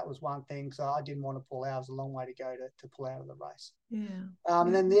was one thing. So I didn't want to pull out. It was a long way to go to pull out of the race. Yeah.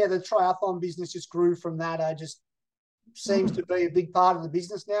 And then the triathlon business just grew from that. I just seems to be a big part of the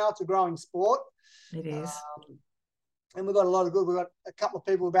business now. It's a growing sport. It is. And we've got a lot of good. We've got a couple of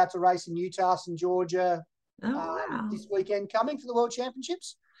people about to race in Utah and Georgia this weekend coming for the World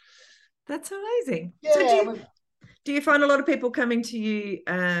Championships. That's amazing. Yeah. So do you find a lot of people coming to you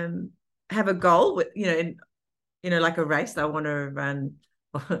have a goal with, like a race they want to run?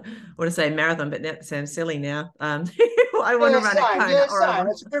 I want to say marathon, but that sounds silly now. I want to run a Kona. Yeah, same.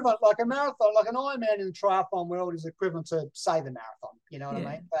 It's equivalent, like a marathon, like an Ironman in the triathlon world is equivalent to, say, the marathon. You know what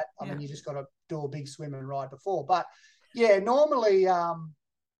I mean? But I mean, you just got to do a big swim and ride before. But yeah, normally,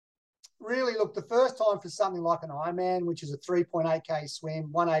 really, look, the first time for something like an Ironman, which is a 3.8K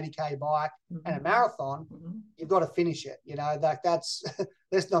swim, 180K bike, and a marathon, you've got to finish it. That's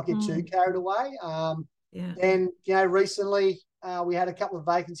let's not get too carried away. Then, recently we had a couple of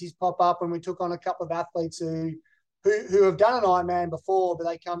vacancies pop up, and we took on a couple of athletes who have done an Ironman before, but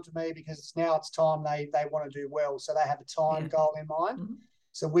they come to me because it's time they want to do well. So they have a time goal in mind.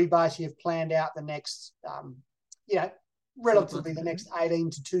 So we basically have planned out the next, relatively the next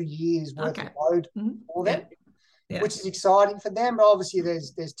 18 to 2 years worth of load for them, which is exciting for them. But obviously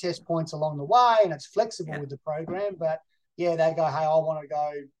there's test points along the way, and it's flexible with the program. But they go, hey, I want to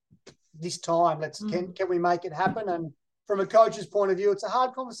go this time. Can we make it happen? And from a coach's point of view, it's a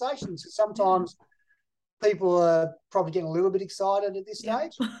hard conversation. So sometimes people are probably getting a little bit excited at this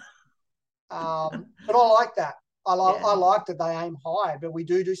stage. But I like that. I like that they aim high, but we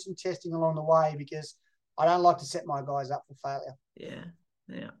do some testing along the way because I don't like to set my guys up for failure.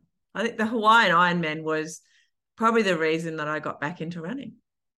 Yeah. I think the Hawaiian Ironman was probably the reason that I got back into running.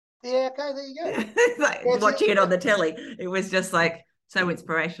 Yeah, okay, there you go. Watching it on the telly, it was just like so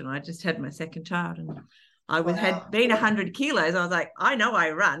inspirational. I just had my second child, and I had been 100 kilos. I was like, I know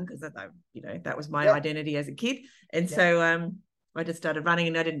I run because that was my identity as a kid. And so I just started running,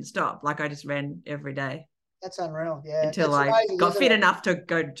 and I didn't stop. Like I just ran every day. That's unreal. Yeah. Until I got fit enough to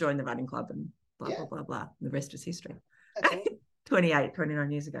go join the running club and blah, blah, blah. The rest is history.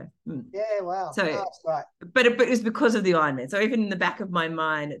 29 years ago. Yeah, wow. So, that's right. But it was because of the Ironman. So even in the back of my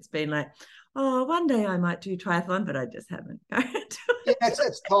mind, it's been like, oh, one day I might do triathlon, but I just haven't.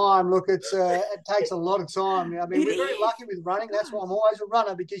 It's time. Look, it takes a lot of time. I mean, we're very lucky with running. That's why I'm always a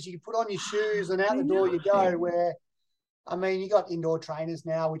runner, because you can put on your shoes and out the door you go. Where, I mean, you got indoor trainers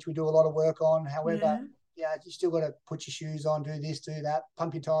now, which we do a lot of work on. However, you still got to put your shoes on, do this, do that,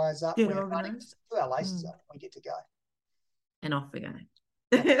 pump your tires up, wear running, do our laces up, and we get to go. And off we go.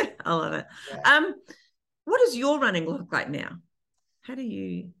 I love it. Yeah. What does your running look like now? How do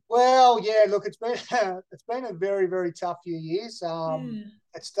you? Well, look, it's been a very, very tough few years.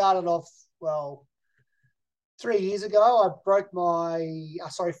 It started off 3 years ago.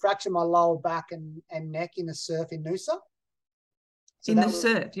 I fractured my lower back and neck in the surf in Noosa. So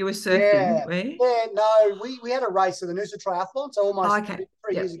surf, you were surfing, were you? Yeah, no, we had a race of the Noosa Triathlon, so almost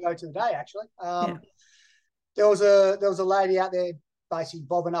 3 years ago to the day, actually. There was a lady out there basically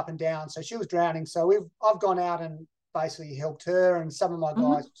bobbing up and down, so she was drowning. So I've gone out and basically helped her and some of my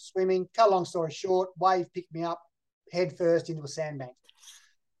guys swimming. Cut a long story short, wave picked me up head first into a sandbank.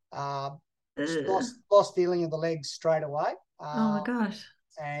 Lost feeling of the legs straight away. Oh my gosh!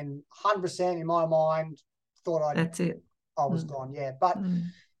 And 100% in my mind thought that's it. I was gone. Yeah, but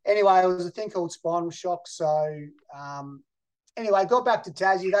anyway, it was a thing called spinal shock. So anyway, got back to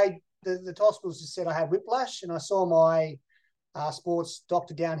Tassie. The hospitals just said I had whiplash, and I saw my sports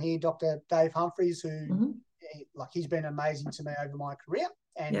doctor down here, Dr. Dave Humphreys, who he's been amazing to me over my career,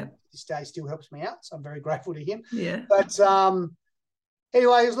 and this day still helps me out. So I'm very grateful to him. Yeah. But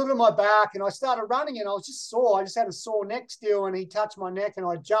anyway, he was looking at my back, and I started running, and I was just sore. I just had a sore neck still, and he touched my neck, and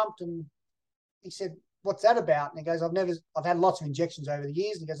I jumped, and he said, "What's that about?" And he goes, I've had lots of injections over the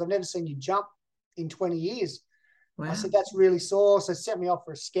years. And he goes, "I've never seen you jump in 20 years." Wow. I said, "That's really sore." So set me off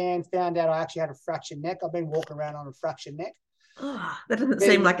for a scan, found out I actually had a fractured neck. I've been walking around on a fractured neck. Oh, that doesn't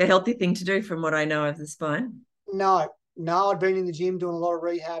seem like a healthy thing to do from what I know of the spine. No, I'd been in the gym doing a lot of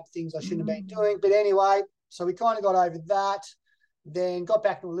rehab, things I shouldn't have been doing. But anyway, so we kind of got over that, then got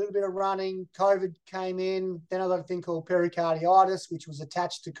back to a little bit of running. COVID came in. Then I got a thing called pericarditis, which was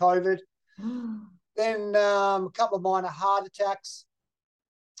attached to COVID. Then a couple of minor heart attacks.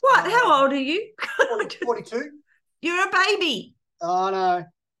 What? How old are you? 42. You're a baby. Oh, no.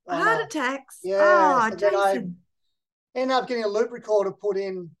 Heart attacks. Yeah. Oh, Jason. Ended up getting a loop recorder put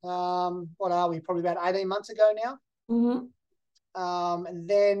in, what are we, probably about 18 months ago now. And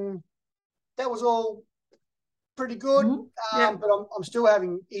then that was all pretty good. Yeah. But I'm still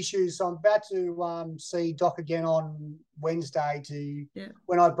having issues. So I'm about to see Doc again on Wednesday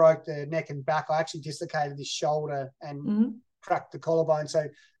when I broke the neck and back. I actually dislocated this shoulder and cracked the collarbone. So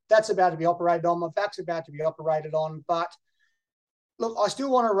that's about to be operated on. My back's about to be operated on. But look, I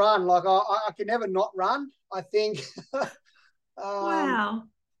still want to run. Like I can never not run. I think Wow.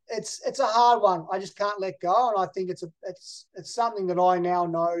 it's a hard one. I just can't let go. And I think it's something that I now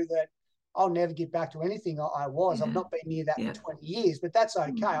know that I'll never get back to anything I was. Yeah. I've not been near that for 20 years, but that's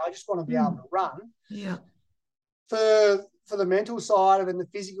okay. I just want to be able to run. Yeah. For the mental side of it and the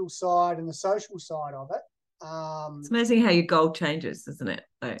physical side and the social side of it. It's amazing how your goal changes, isn't it?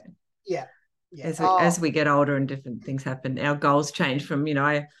 Like, yeah. As we get older and different things happen, our goals change from,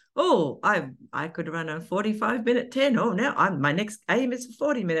 I could run a 45-minute 10. Oh, now my next aim is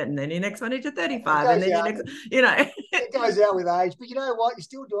 40-minute, and then your next one is a 35, and then your next, it goes out with age. But you know what? You're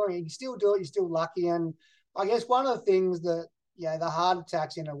still doing it. You still do it. You're still lucky. And I guess one of the things that, the heart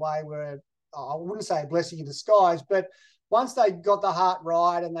attacks in a way were, I wouldn't say a blessing in disguise, but once they got the heart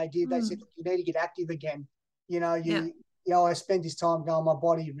right and they said, you need to get active again. I spent this time going, my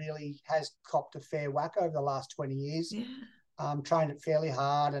body really has copped a fair whack over the last 20 years. Yeah. Trained it fairly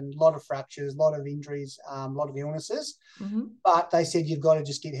hard and a lot of fractures, a lot of injuries, a lot of illnesses. Mm-hmm. But they said, you've got to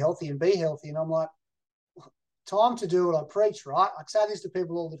just get healthy and be healthy. And I'm like, time to do what I preach, right? I say this to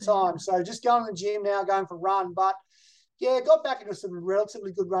people all the time. So just going to the gym now, going for a run. But, got back into some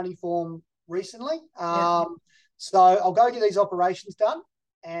relatively good running form recently. So I'll go get these operations done.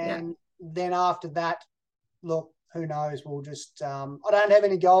 And then after that, look, who knows? We'll just I don't have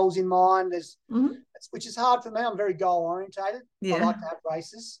any goals in mind. Which is hard for me. I'm very goal orientated. I like to have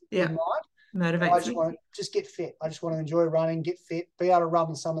races in mind. Motivates I just want to just get fit. I just want to enjoy running, get fit, be able to run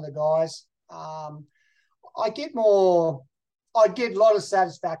with some of the guys. I get a lot of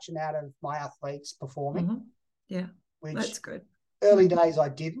satisfaction out of my athletes performing. Yeah, which that's good. Early days I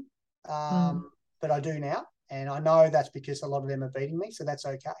didn't, but I do now. And I know that's because a lot of them are beating me, so that's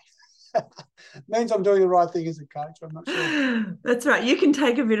okay. Means I'm doing the right thing as a coach. I'm not sure. That's right. You can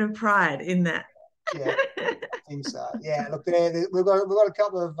take a bit of pride in that. Yeah, I think so. Yeah, look, we've got a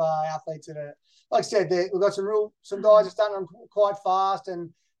couple of athletes that are, like I said, we've got some guys that started quite fast, and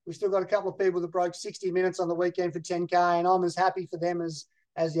we've still got a couple of people that broke 60 minutes on the weekend for 10K, and I'm as happy for them as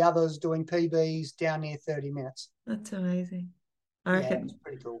the others doing PBs down near 30 minutes. That's amazing. I reckon it's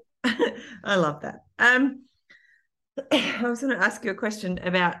pretty cool. I love that. I was going to ask you a question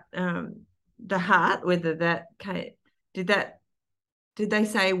about the heart, whether that did they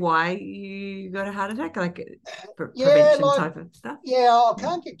say why you got a heart attack, like prevention type of stuff? Yeah, I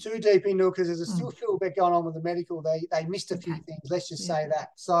can't get too deep into it because there's still a little bit going on with the medical. They missed a few things. Let's just say that.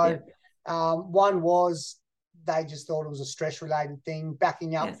 So one was they just thought it was a stress related thing,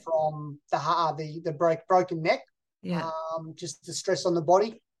 backing up from the heart, the broken neck. Just the stress on the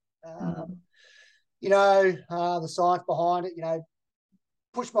body. The science behind it,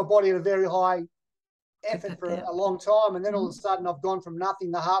 pushed my body at a very high effort for a long time. And then all of a sudden I've gone from nothing.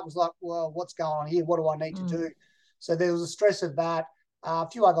 The heart was like, well, what's going on here? What do I need to do? So there was a stress of that. A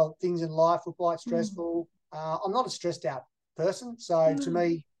few other things in life were quite stressful. I'm not a stressed out person. So to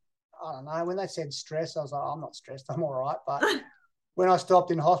me, I don't know, when they said stress, I was like, I'm not stressed. I'm all right. But when I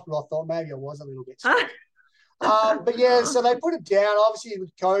stopped in hospital, I thought maybe I was a little bit stressed. But so they put it down. Obviously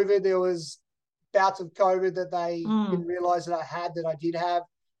with COVID, there was bouts of COVID that they didn't realise that I did have.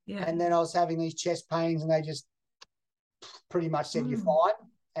 Yeah. And then I was having these chest pains, and they just pretty much said, you're fine.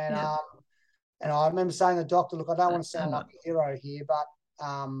 And and I remember saying to the doctor, look, I don't want to sound like a hero here, but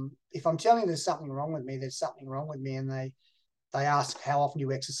if I'm telling you there's something wrong with me, there's something wrong with me. And they asked, how often do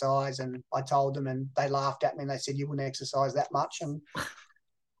you exercise? And I told them, and they laughed at me, and they said, you wouldn't exercise that much. And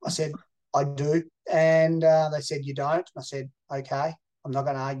I said, I do. And they said, you don't. I said, okay, I'm not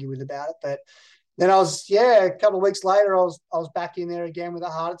going to argue about it. But then I was, a couple of weeks later, I was back in there again with a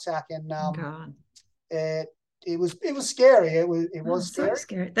heart attack, and it was scary. It was scary. So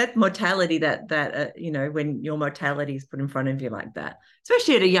scary. That mortality, that when your mortality is put in front of you like that,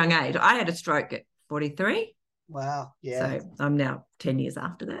 especially at a young age. I had a stroke at 43. Wow. Yeah. So I'm now 10 years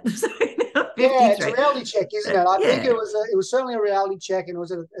after that. So now 53. It's a reality check, isn't it? I think it was certainly a reality check, and it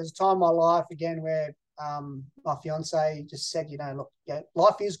was a time in my life again where my fiance just said, look,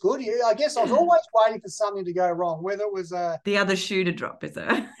 life is good. I guess I was always waiting for something to go wrong, whether it was the other shoe to drop, as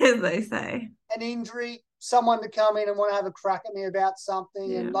they say, an injury, someone to come in and want to have a crack at me about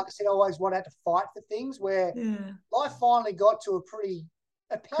something. And like I said, I always had to fight for things, where life finally got to a plateau.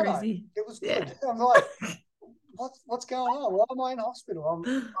 Crazy. It was good. I'm like, what's going on? Why am I in hospital?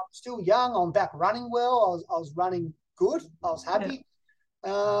 I'm still young. I'm back running well. I was running good. I was happy.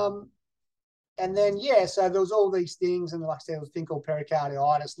 And then, so there was all these things, and like I said, there was a thing called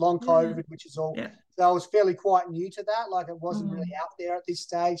pericarditis, long COVID, which is all. Yeah. So I was fairly quite new to that. Like it wasn't really out there at this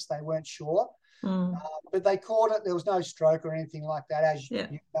stage. They weren't sure. But they caught it. There was no stroke or anything like that. As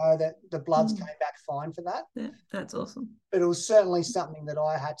you know, that the bloods came back fine for that. Yeah, that's awesome. But it was certainly something that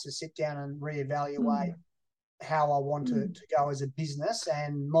I had to sit down and reevaluate how I want to go as a business,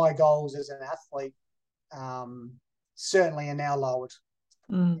 and my goals as an athlete certainly are now lowered.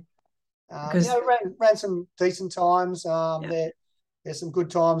 Ran some decent times. There's some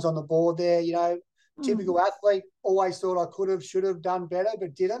good times on the board there. Typical athlete, always thought I could have, should have done better,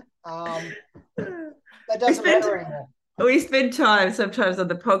 but didn't. That doesn't matter anymore. We spend time sometimes on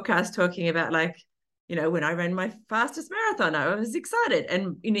the podcast talking about, like, when I ran my fastest marathon, I was excited.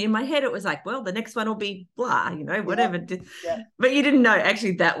 And in my head, it was like, well, the next one will be blah, whatever. Yeah. But you didn't know,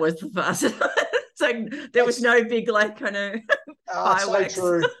 actually, that was the fastest. So there was no big, like, kind of fireworks.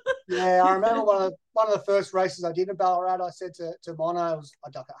 So true. Yeah, I remember one of the first races I did in Ballarat, I said to Mono, I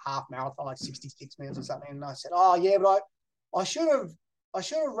did a half marathon, like 66 minutes or something. And I said, but I should have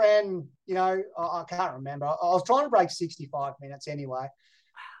ran, I can't remember. I was trying to break 65 minutes anyway.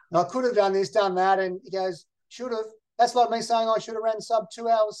 And I could have done this, done that. And he goes, should have. That's like me saying I should have ran sub 2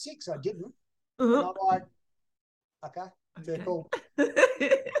 hours 6. I didn't. And I'm like, okay, fair call.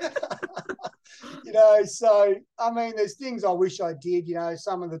 So, I mean, there's things I wish I did,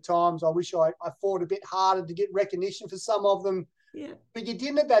 some of the times I wish I fought a bit harder to get recognition for some of them. Yeah. But you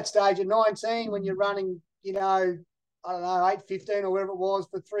didn't at that stage at 19 when you're running, I don't know, 8:15 or whatever it was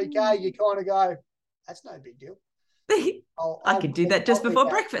for 3K, you kind of go, that's no big deal. I could do that just before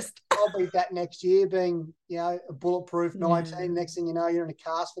breakfast. I'll beat that next year, being, a bulletproof 19. Next thing you know, you're in a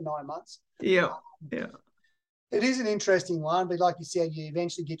cast for 9 months. Yeah. It is an interesting one, but like you said, you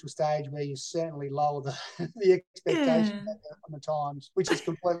eventually get to a stage where you certainly lower the expectation on the times, which is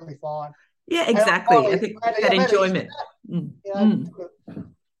completely fine. Yeah, exactly. I think that enjoyment. I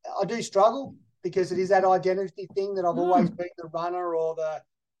do struggle because it is that identity thing that I've always been the runner or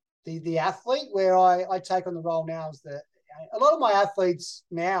the athlete, where I take on the role now as a lot of my athletes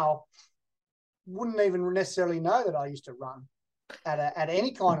now wouldn't even necessarily know that I used to run at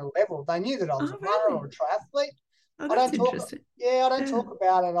any kind of level. They knew that I was a runner or a triathlete. That's interesting. I don't talk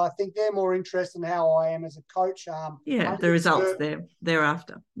about it. I think they're more interested in how I am as a coach. The results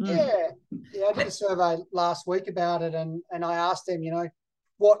thereafter. I did a survey last week about it, and I asked them,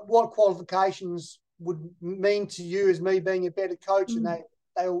 what qualifications would mean to you as me being a better coach, and they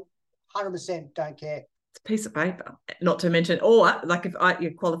all 100% don't care. It's a piece of paper, not to mention, or like if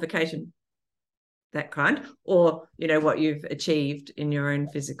your qualification, that kind, or what you've achieved in your own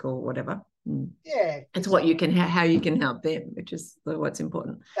physical whatever. Yeah, it's what you can how you can help them, which is what's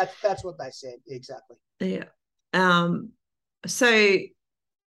important. That's what they said, exactly. Yeah. So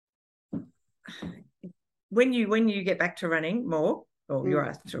when you get back to running more, or you're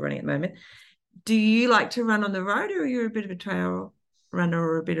asked to running at the moment, do you like to run on the road, or are you a bit of a trail runner,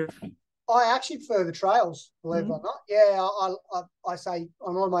 or a bit of? I actually prefer the trails, believe it or not. Yeah, I say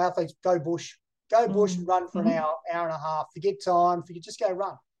on all my athletes, go bush and run for an hour and a half. Forget time, just go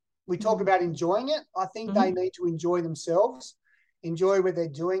run. We talk about enjoying it. I think they need to enjoy themselves, enjoy what they're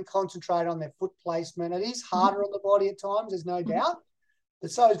doing, concentrate on their foot placement. It is harder on the body at times, there's no doubt,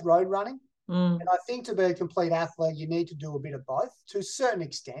 but so is road running. And I think to be a complete athlete, you need to do a bit of both to a certain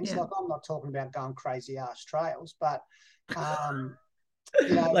extent. Like, I'm not talking about going crazy ass trails, but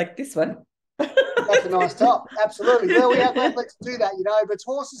like this one. That's a nice top. Absolutely. Well, we have athletes do that, but it's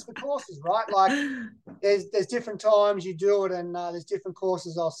horses for courses, right? Like there's different times you do it, and there's different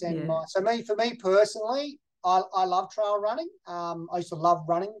courses I'll send. For me personally, I love trail running. I used to love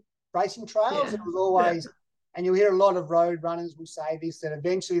racing trails. It was always, and you'll hear a lot of road runners will say this, that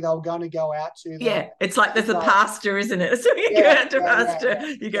eventually they're going to go out to it's like there's a pasture, isn't it? So you go out to pasture,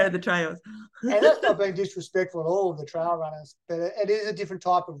 you go to the trails. And that's not being disrespectful at all of the trail runners, but it is a different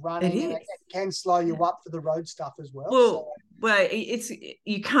type of running, and it can slow you up for the road stuff as well. Well,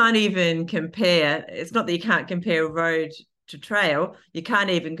 you can't even compare. It's not that you can't compare road to trail. You can't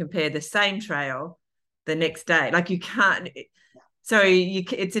even compare the same trail the next day. Like you can't. So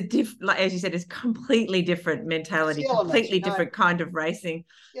it's a like as you said, it's completely different mentality, completely different kind of racing,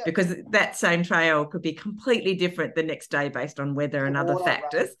 because that same trail could be completely different the next day based on weather and other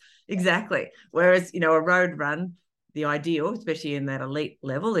factors. Exactly. Whereas, a road run, the ideal, especially in that elite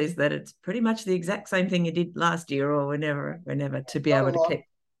level, is that it's pretty much the exact same thing you did last year or whenever to be able to keep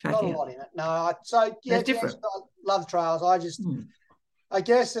tracking it. No, so it's different. I love trails. I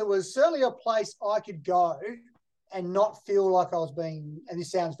guess it was certainly a place I could go not feel like I was being, and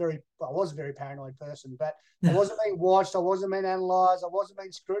this sounds I was a very paranoid person, but I wasn't being watched, I wasn't being analysed, I wasn't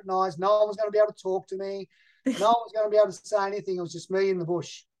being scrutinised, no one was going to be able to talk to me, no one was going to be able to say anything, it was just me in the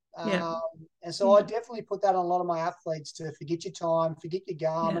bush. Yeah. And so I definitely put that on a lot of my athletes to forget your time, forget your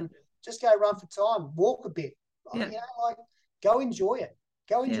Garmin, just go run for time, walk a bit, like go enjoy it,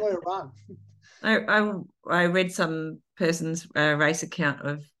 go enjoy a run. I read some person's race account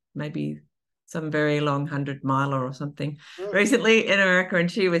of maybe some very long 100-miler or something recently in America,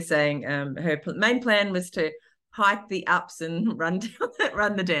 and she was saying her main plan was to hike the ups and run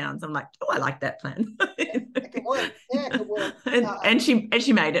the downs. I'm like, I like that plan. It can work. Yeah, it can work. And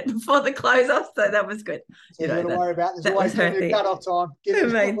she made it before the close off, so that was good. So you got to worry about. There's always a cut-off time.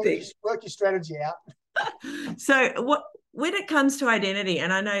 Work your strategy out. So when it comes to identity,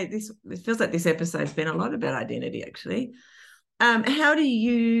 and I know it feels like this episode's been a lot about identity, actually. How do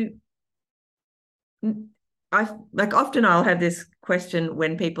you? Often I'll have this question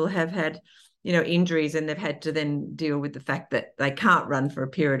when people have had, injuries and they've had to then deal with the fact that they can't run for a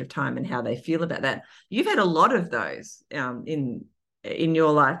period of time and how they feel about that. You've had a lot of those in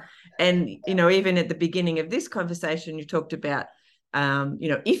your life, and even at the beginning of this conversation, you talked about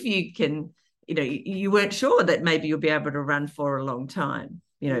if you can, you weren't sure that maybe you'll be able to run for a long time,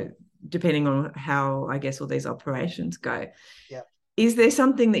 depending on how, I guess, all these operations go. Yeah. Is there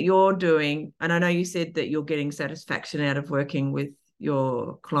something that you're doing? And I know you said that you're getting satisfaction out of working with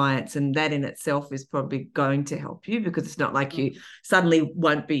your clients, and that in itself is probably going to help you, because it's not like you suddenly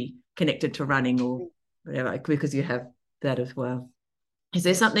won't be connected to running or whatever, because you have that as well. Is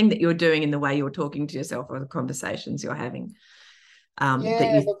there something that you're doing in the way you're talking to yourself or the conversations you're having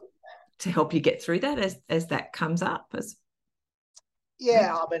to help you get through that as that comes up?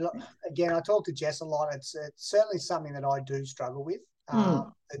 I mean, look, again, I talk to Jess a lot. It's certainly something that I do struggle with.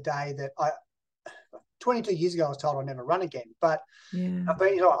 The day that 22 years ago, I was told I'd never run again, but I've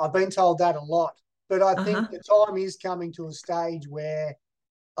been told that a lot. But I think the time is coming to a stage where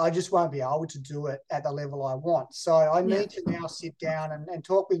I just won't be able to do it at the level I want. So I need to now sit down and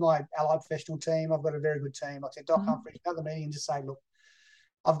talk with my allied professional team. I've got a very good team. I said, Doc Humphrey, another meeting, and just say, look,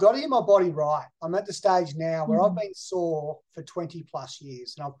 I've got to get my body right. I'm at the stage now where I've been sore for 20 plus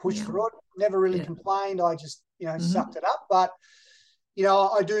years, and I've pushed through it, never really complained. I just, sucked it up. But,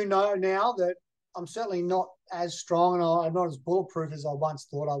 I do know now that I'm certainly not as strong and I'm not as bulletproof as I once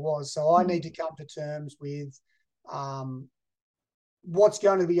thought I was. So I need to come to terms with what's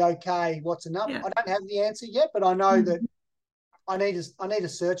going to be okay, what's enough. I don't have the answer yet, but I know that I need to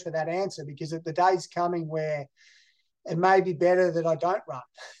search for that answer, because the day's coming where it may be better that I don't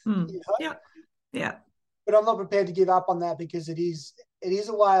run. Yeah. But I'm not prepared to give up on that, because it is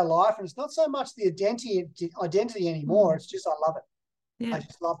a way of life, and it's not so much the identity anymore. It's just I love it. I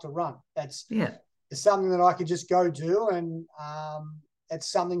just love to run. It's something that I could just go do, and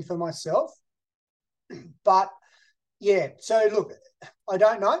it's something for myself. But so look, I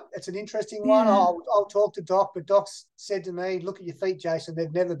don't know. It's an interesting one. I'll talk to Doc, but Doc's said to me, "Look at your feet, Jason.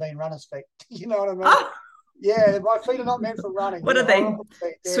 They've never been runner's feet." You know what I mean? Oh. Yeah, my feet are not meant for running. What are they?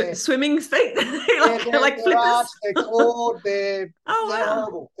 Swimming feet? They're arched, they're clawed, they're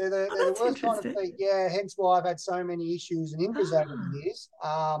horrible. They're the worst kind of feet. Yeah, hence why I've had so many issues and injuries over the years.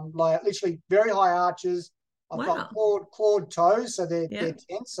 Like literally very high arches. I've got clawed toes, so they're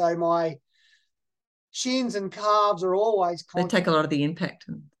tense. So my shins and calves are always constant. They take a lot of the impact.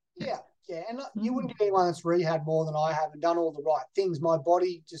 Yeah. And you wouldn't get anyone that's rehabbed more than I have and done all the right things. My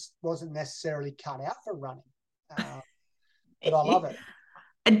body just wasn't necessarily cut out for running. But I love it.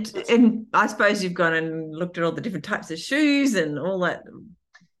 And I suppose you've gone and looked at all the different types of shoes and all that.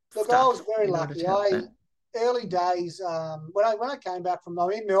 Look, I was very lucky. Early days, when I came back from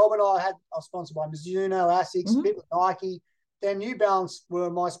in Melbourne, I was sponsored by Mizuno, Asics, a bit with Nike. Then New Balance were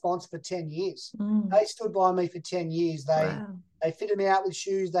my sponsor for 10 years. They stood by me for 10 years. They fitted me out with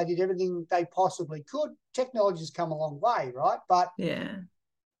shoes. They did everything they possibly could. Technology's come a long way, right? But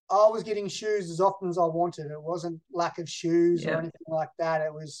I was getting shoes as often as I wanted. It wasn't lack of shoes or anything like that.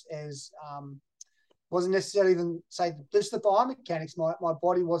 It was wasn't necessarily even say just the biomechanics. My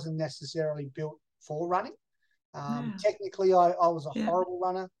body wasn't necessarily built for running. Technically, I was a horrible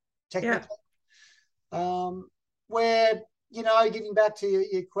runner. Technically, where getting back to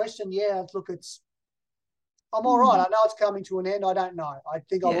your question, look, I'm all right. I know it's coming to an end. I don't know. I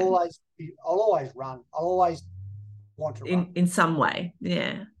think I'll always run. I'll always want to run in some way.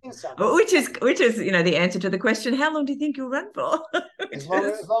 Yeah. In some way. Which is the answer to the question, how long do you think you'll run for? as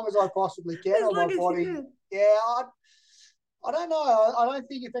long as I possibly can on my body. I don't know. I don't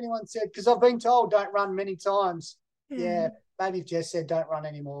think if anyone said, because I've been told don't run many times. Maybe if Jess said don't run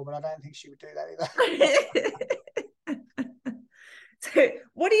anymore, but I don't think she would do that either. So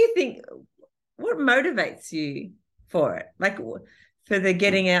what do you think, what motivates you for it? Like for the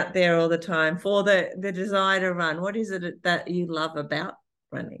getting out there all the time, for the desire to run, what is it that you love about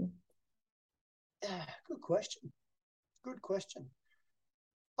running? Good question. Good question.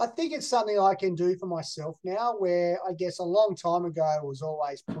 I think it's something I can do for myself now, where I guess a long time ago it was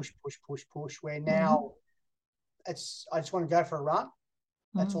always push, push, push, push, where now it's I just want to go for a run.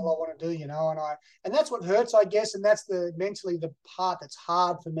 That's all I want to do, and that's what hurts, I guess, and that's mentally the part that's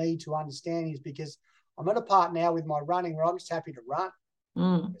hard for me to understand, is because I'm at a part now with my running where I'm just happy to run.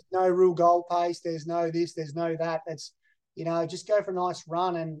 There's no real goal pace. There's no this. There's no that. It's just go for a nice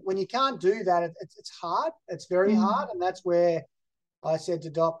run. And when you can't do that, it's hard. It's very hard, and that's where I said to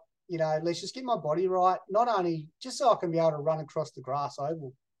Doc, let's just get my body right. Not only just so I can be able to run across the grass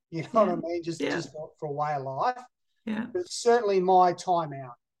oval, you know what I mean? Just for a way of life. Yeah. But it's certainly my time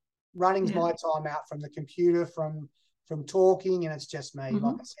out. Running's my time out from the computer, from talking, and it's just me.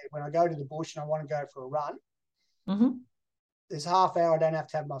 Like I said, when I go to the bush and I want to go for a run, there's half hour I don't have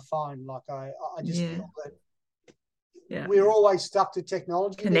to have my phone. Like I just feel that we're always stuck to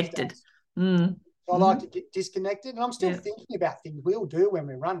technology. Connected. So I like to get disconnected, and I'm still thinking about things. We all do when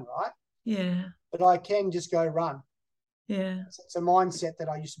we run, right? Yeah. But I can just go run. Yeah. It's a mindset that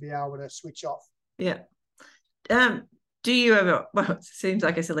I used to be able to switch off. Yeah. Do you ever, well, it seems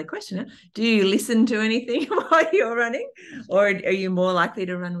like a silly question, huh? Do you listen to anything while you're running, or are you more likely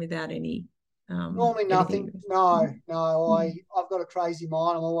to run without any? Normally nothing. No. I've got a crazy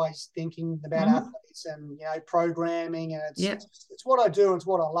mind. I'm always thinking about athletes and, programming, and it's what I do and it's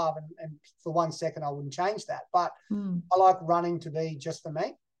what I love. And for 1 second, I wouldn't change that. But I like running to be just for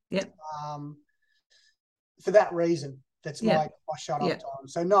me. Yeah. For that reason, that's my shut off time.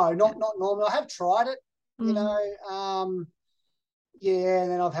 So no, not normally. I have tried it, and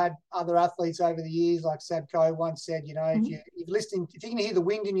then I've had other athletes over the years, like Sabco once said, if you're listening, if you can hear the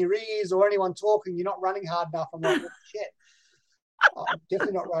wind in your ears or anyone talking, you're not running hard enough. I'm like, well, shit, I'm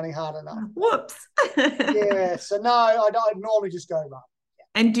definitely not running hard enough. Whoops. So no, I normally just go run. Yeah.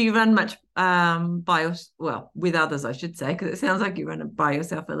 And do you run much with others, I should say, because it sounds like you run by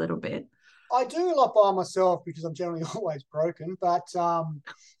yourself a little bit. I do a lot by myself because I'm generally always broken, but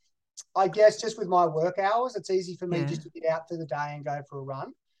I guess just with my work hours, it's easy for me just to get out for the day and go for a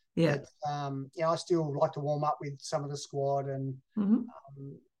run. Yeah. But, I still like to warm up with some of the squad, and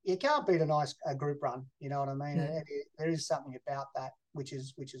you can't beat a group run. You know what I mean? Yeah. There is something about that which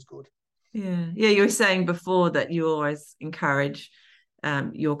is good. Yeah. Yeah. You were saying before that you always encourage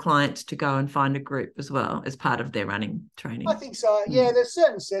your clients to go and find a group as well as part of their running training. I think so. Yeah, there's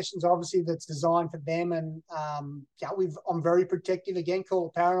certain sessions obviously that's designed for them, and I'm very protective. Again, call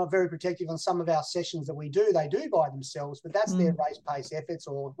it paranoid. I'm very protective on some of our sessions that we do. They do by themselves, but that's their race pace efforts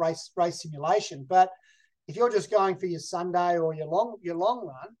or race simulation. But if you're just going for your Sunday or your long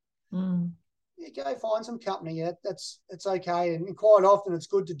run, you go find some company. It's okay, and quite often it's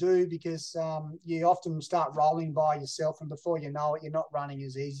good to do because you often start rolling by yourself, and before you know it, you're not running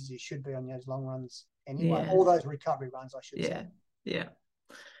as easy as you should be on those long runs anyway. All those recovery runs, I should say. Yeah.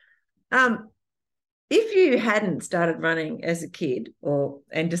 If you hadn't started running as a kid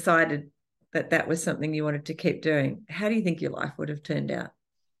and decided that was something you wanted to keep doing, how do you think your life would have turned out?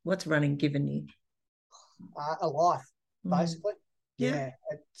 What's running given you? A life, basically. Yeah.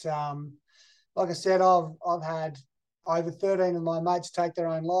 It's like I said, I've had over 13 of my mates take their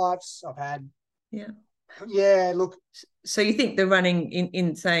own lives. I've had look. So you think the running,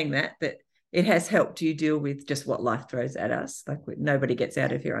 in saying that it has helped you deal with just what life throws at us, like nobody gets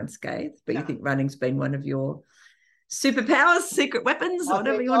out of here unscathed, but you think running's been one of your superpowers, secret weapons,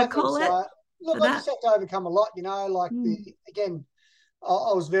 whatever you want to call it? Look, I just have to overcome a lot, again,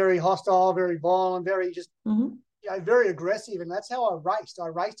 I was very hostile, very violent, very just very aggressive, and that's how I raced. I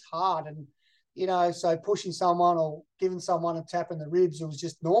raced hard, and so pushing someone or giving someone a tap in the ribs, it was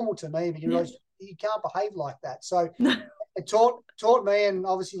just normal to me. But you realize you can't behave like that. So it taught me, and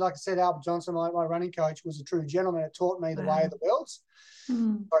obviously, like I said, Albert Johnson, my running coach, was a true gentleman. It taught me the way of the world,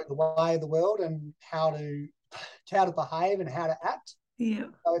 the way of the world, and how to behave and how to act. Yeah.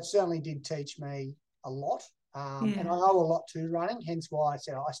 So it certainly did teach me a lot, and I owe a lot to running. Hence why I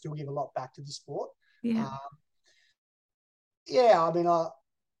said I still give a lot back to the sport. Yeah. I mean,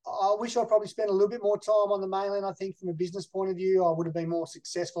 I wish I'd probably spent a little bit more time on the mainland. I think from a business point of view, I would have been more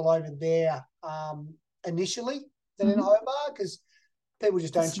successful over there initially than in Hobart, because people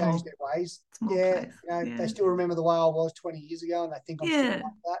just don't change their ways. They still remember the way I was 20 years ago, and they think I'm still like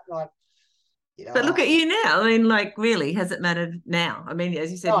that. Like, but look at you now. I mean, like, really, has it mattered now? I mean,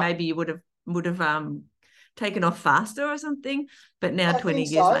 as you said, maybe you would have taken off faster or something, but now 20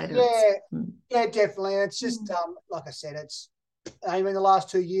 years later. Yeah, definitely. And it's just like I said, I mean, the last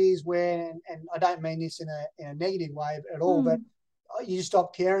 2 years when, and I don't mean this in a negative way at all, but you just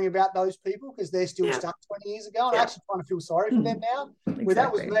stop caring about those people because they're still stuck 20 years ago. And I actually kind of feel sorry for them now. Exactly. Well,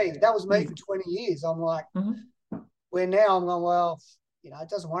 that was me. That was me for 20 years. I'm like, where now I'm going, well, it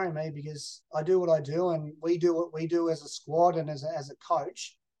doesn't worry me because I do what I do and we do what we do as a squad and as a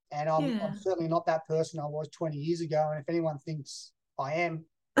coach. And I'm certainly not that person I was 20 years ago. And if anyone thinks I am,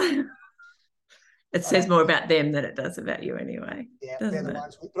 it says more about them than it does about you anyway. Yeah, they're the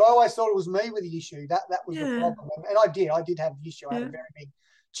ones. But I always thought it was me with the issue. That was the problem. And I did have the issue. I had a very big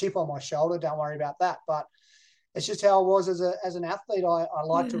chip on my shoulder. Don't worry about that. But it's just how I was as an athlete. I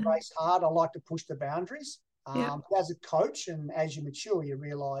like to race hard. I like to push the boundaries. But as a coach and as you mature, you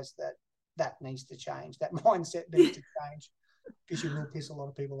realise that needs to change. That mindset needs to change because you will piss a lot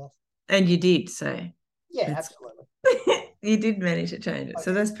of people off. And you did, so. Yeah, absolutely. You did manage to change it.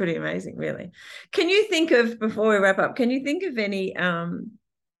 So that's pretty amazing, really. Can you think of, before we wrap up, can you think of any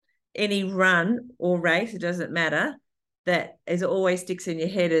run or race, it doesn't matter, that is always sticks in your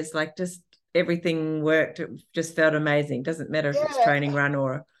head as like just everything worked, it just felt amazing? Doesn't matter if it's training run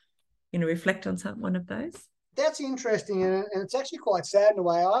or, reflect on one of those. That's interesting, and it's actually quite sad in a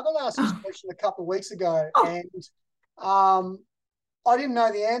way. I got asked this question a couple of weeks ago, and I didn't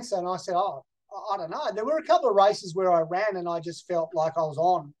know the answer, and I said, I don't know. There were a couple of races where I ran and I just felt like I was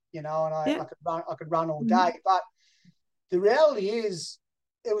on, and I could run all day. But the reality is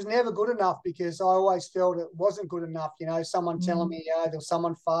it was never good enough because I always felt it wasn't good enough. Someone telling me, there was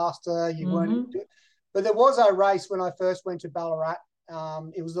someone faster, you weren't. But there was a race when I first went to Ballarat.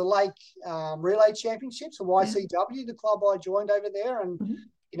 It was the Lake Relay Championships for YCW, the club I joined over there. And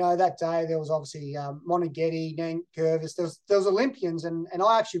that day there was obviously Moneghetti, Nan Curvis. There was Olympians, and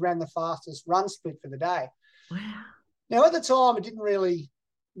I actually ran the fastest run split for the day. Wow. Now, at the time, it didn't really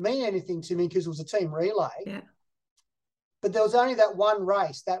mean anything to me because it was a team relay. Yeah. But there was only that one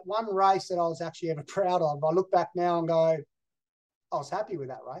race that I was actually ever proud of. I look back now and go, I was happy with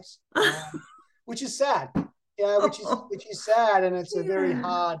that race, which is sad, which is sad, and it's a very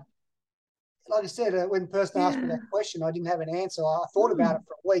hard. Like I said, when the person asked me that question, I didn't have an answer. I thought about it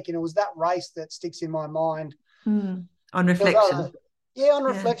for a week, and it was that race that sticks in my mind. On reflection. On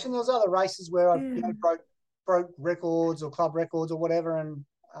reflection. There was other races where I broke records or club records or whatever. And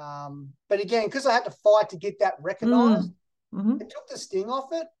but again, because I had to fight to get that recognised, it took the sting off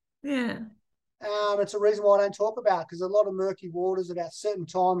it. Yeah. It's a reason why I don't talk about, because a lot of murky waters about certain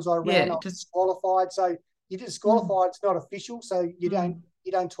times I ran, I was disqualified. So you're disqualified, it's not official, so you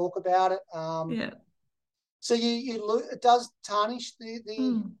don't talk about it. So it does tarnish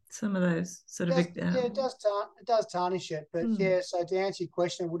the some of those sort of it does tarnish it. But so to answer your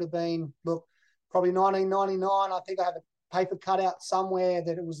question, it would have been, look, probably 1999. I think I have a paper cut out somewhere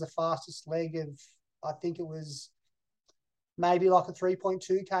that it was the fastest leg of, I think it was maybe like a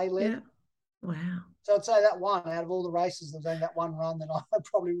 3.2K leg. Yeah. Wow. So I'd say that one out of all the races, there was only that one run that I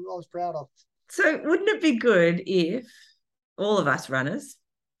was proud of. So wouldn't it be good if all of us runners,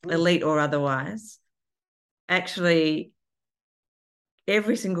 elite or otherwise, actually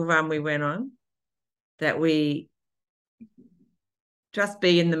every single run we went on, that we just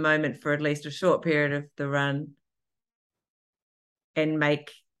be in the moment for at least a short period of the run and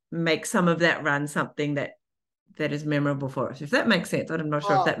make some of that run something that is memorable for us, if that makes sense. I'm not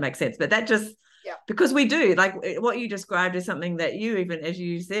sure if that makes sense, but that just, because we do, like what you described is something that you, even as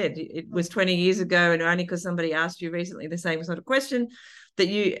you said, it was 20 years ago, and only because somebody asked you recently the same sort of question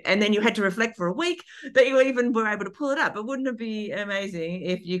and then you had to reflect for a week, that you even were able to pull it up. But wouldn't it be amazing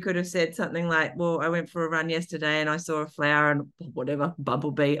if you could have said something like, well, I went for a run yesterday and I saw a flower and whatever,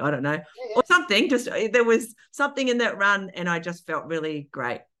 bumblebee, I don't know, or something, just there was something in that run and I just felt really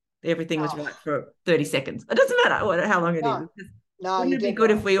great. Everything was right for 30 seconds. It doesn't matter how long it is. No, wouldn't it be good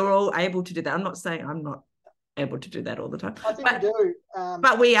if we were all able to do that? I'm not saying I'm not able to do that all the time. I think we do.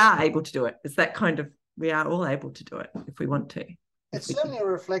 But we are able to do it. It's that kind of, we are all able to do it if we want to. It's certainly a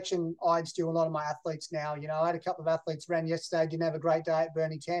reflection I instill a lot of my athletes now. I had a couple of athletes ran yesterday, didn't have a great day at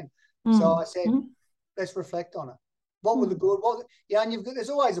Burnie 10. So I said, let's reflect on it. What were the good? And there's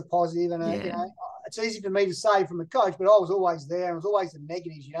always a positive, and it's easy for me to say from a coach, but I was always there. And it was always the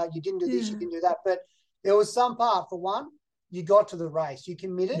negatives. You didn't do this, you didn't do that. But there was some part. For one, you got to the race, you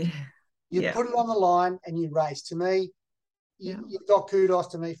committed, you put it on the line, and you raced. To me, you got kudos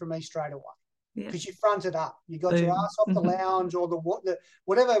to me from me straight away. Because you fronted up, you got your ass off the lounge, or the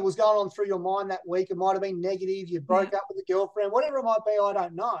whatever was going on through your mind that week. It might have been negative. You broke up with a girlfriend, whatever it might be. I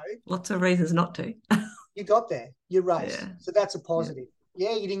don't know. Lots of reasons not to. You got there. You raced, so that's a positive.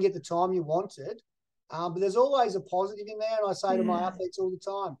 You didn't get the time you wanted, but there's always a positive in there. And I say to my athletes all the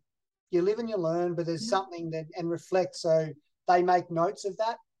time, you live and you learn, but there's something that, and reflect. So they make notes of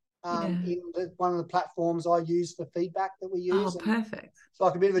that Yeah. in one of the platforms I use for feedback that we use. Oh, perfect. It's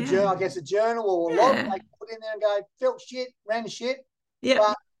like a bit of a journal, I guess, a journal or a log Yeah. they can put in there and go, felt shit, ran shit. Yeah.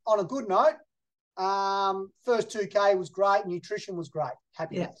 But on a good note, first 2K was great, nutrition was great,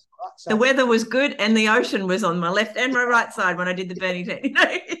 happy days. Right? So the weather was good and the ocean was on my left and my right side when I did the burning tent.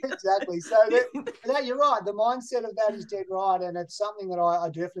 Exactly. So that you're right. The mindset of that is dead right, and it's something that I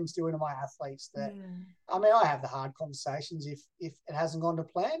definitely instill into my athletes. That I mean, I have the hard conversations if it hasn't gone to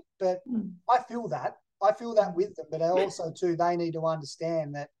plan, but I feel that with them. But also too, they need to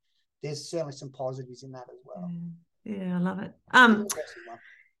understand that there's certainly some positives in that as well. Yeah, I love it.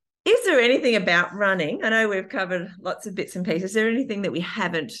 Is there anything about running? I know we've covered lots of bits and pieces. Is there anything that we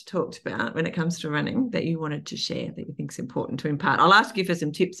haven't talked about when it comes to running that you wanted to share that you think is important to impart? I'll ask you for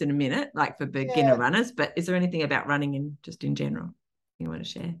some tips in a minute, like for beginner runners, but is there anything about running in general you want to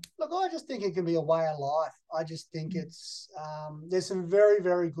share? Look, I just think it can be a way of life. I just think it's there's some very,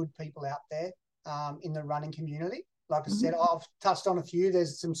 very good people out there in the running community. Like I said, I've touched on a few.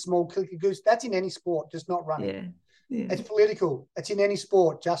 There's some small clicker goose. That's in any sport, just not running. Yeah. It's political. It's in any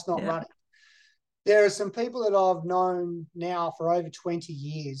sport, just not running. There are some people that I've known now for over 20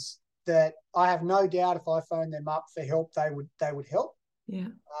 years that I have no doubt if I phoned them up for help, they would help. Yeah.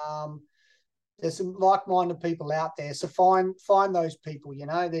 There's some like-minded people out there. So find those people, you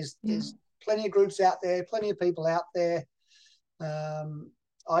know. There's plenty of groups out there, plenty of people out there.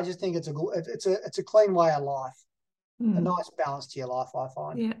 I just think it's a clean way of life. A nice balance to your life, I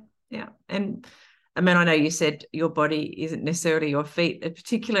find. Yeah. Yeah. And I mean, I know you said your body isn't necessarily your feet in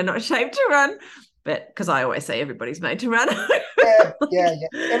particular not shaped to run, but because I always say everybody's made to run. Yeah.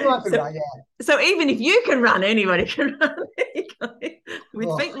 Everyone can run, So even if you can run, anybody can run.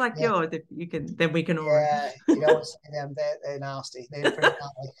 With feet like yours, if you can, then we can all run. Yeah, you don't want to see them. They're nasty. They're pretty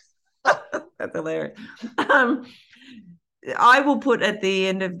ugly. That's hilarious. I will put at the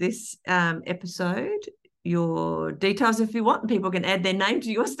end of this episode your details if you want. People can add their name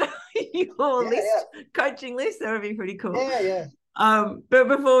to your stuff, coaching list. That would be pretty cool. Yeah. But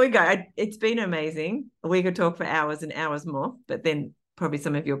before we go, it's been amazing. We could talk for hours and hours more, but then probably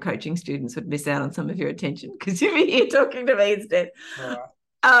some of your coaching students would miss out on some of your attention because you'd be here talking to me instead. All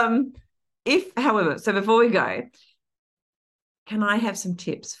right. However, so before we go, can I have some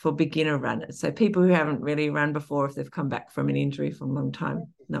tips for beginner runners? So people who haven't really run before, if they've come back from an injury from a long time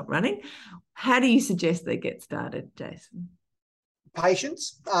not running, how do you suggest they get started, Jason?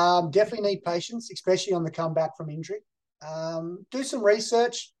 Patience. Definitely need patience, especially on the comeback from injury. Do some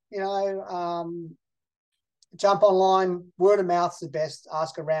research, jump online. Word of mouth's the best.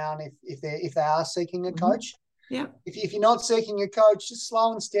 Ask around if they are seeking a coach. Yeah. If you're not seeking a coach, just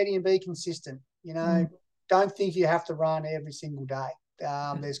slow and steady and be consistent. Don't think you have to run every single day.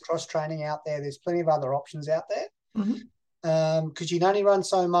 There's cross training out there. There's plenty of other options out there. Because you can only run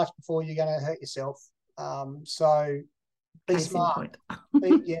so much before you're going to hurt yourself. So be smart.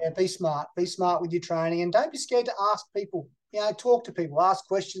 Be smart. Be smart with your training, and don't be scared to ask people. Talk to people, ask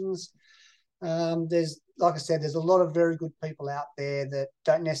questions. There's, like I said, there's a lot of very good people out there that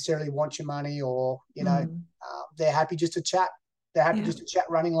don't necessarily want your money, or they're happy just to chat. They're happy just to chat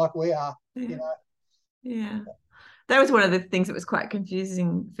running like we are. Yeah. That was one of the things that was quite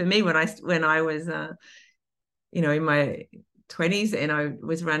confusing for me when I was in my 20s and I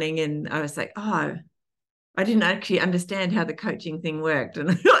was running, and I was like, oh, I didn't actually understand how the coaching thing worked. And,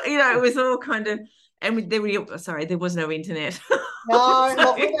 it was all kind of, and there was no internet.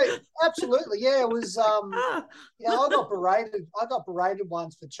 No, absolutely. Yeah, it was, I got berated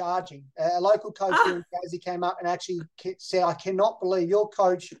once for charging. A local coach here in Tassie came up and actually said, I cannot believe your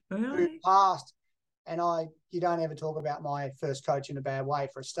coach who passed. And you don't ever talk about my first coach in a bad way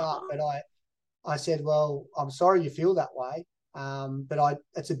for a start. But I said, well, I'm sorry you feel that way. But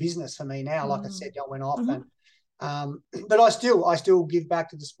it's a business for me now. Like I said, I went off and but I still give back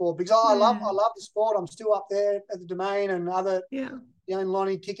to the sport because I love the sport. I'm still up there at the Domain and other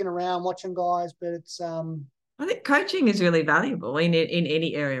Lonnie kicking around watching guys. But it's I think coaching is really valuable in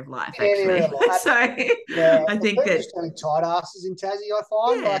any area of life, actually. So I think that just only tight asses in Tassie, I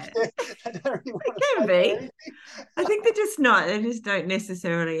find. They don't really want to be. I think they're just not. They just don't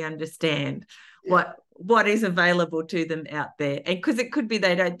necessarily understand what is available to them out there. And because it could be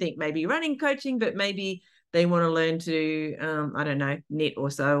they don't think maybe running coaching, but maybe they want to learn to, I don't know, knit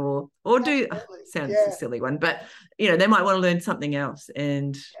or so, or do, sounds a silly one, but, they might want to learn something else.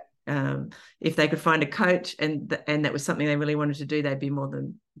 And if they could find a coach and that was something they really wanted to do, they'd be more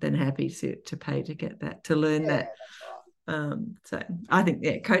than happy to pay to get that, to learn that. So I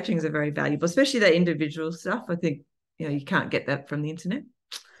think, coaching is a very valuable, especially that individual stuff. I think, you can't get that from the internet.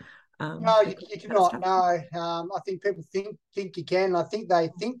 No, you cannot. No, I think people think you can. I think they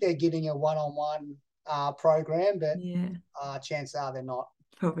think they're getting a one-on-one program, but chances are they're not.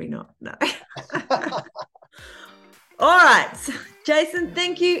 Probably not. No. All right, Jason,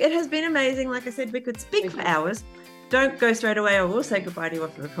 thank you. It has been amazing. Like I said, we could speak for hours. Don't go straight away. I will say goodbye to you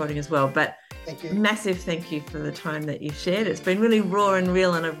off the recording as well. But thank you. Massive thank you for the time that you've shared. It's been really raw and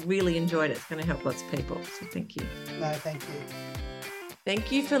real, and I've really enjoyed it. It's going to help lots of people. So thank you. No, thank you.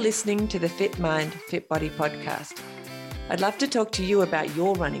 Thank you for listening to the Fit Mind, Fit Body podcast. I'd love to talk to you about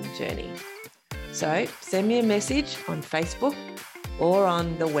your running journey. So send me a message on Facebook or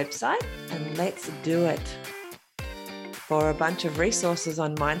on the website, and let's do it. For a bunch of resources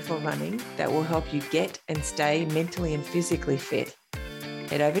on mindful running that will help you get and stay mentally and physically fit,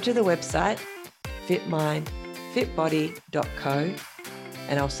 head over to the website fitmindfitbody.co,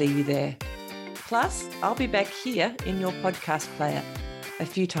 and I'll see you there. Plus, I'll be back here in your podcast player a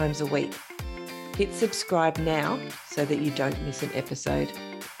few times a week. Hit subscribe now so that you don't miss an episode.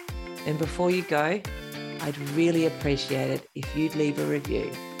 And before you go, I'd really appreciate it if you'd leave a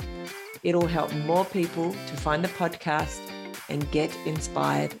review. It'll help more people to find the podcast and get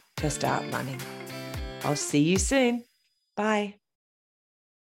inspired to start running. I'll see you soon. Bye.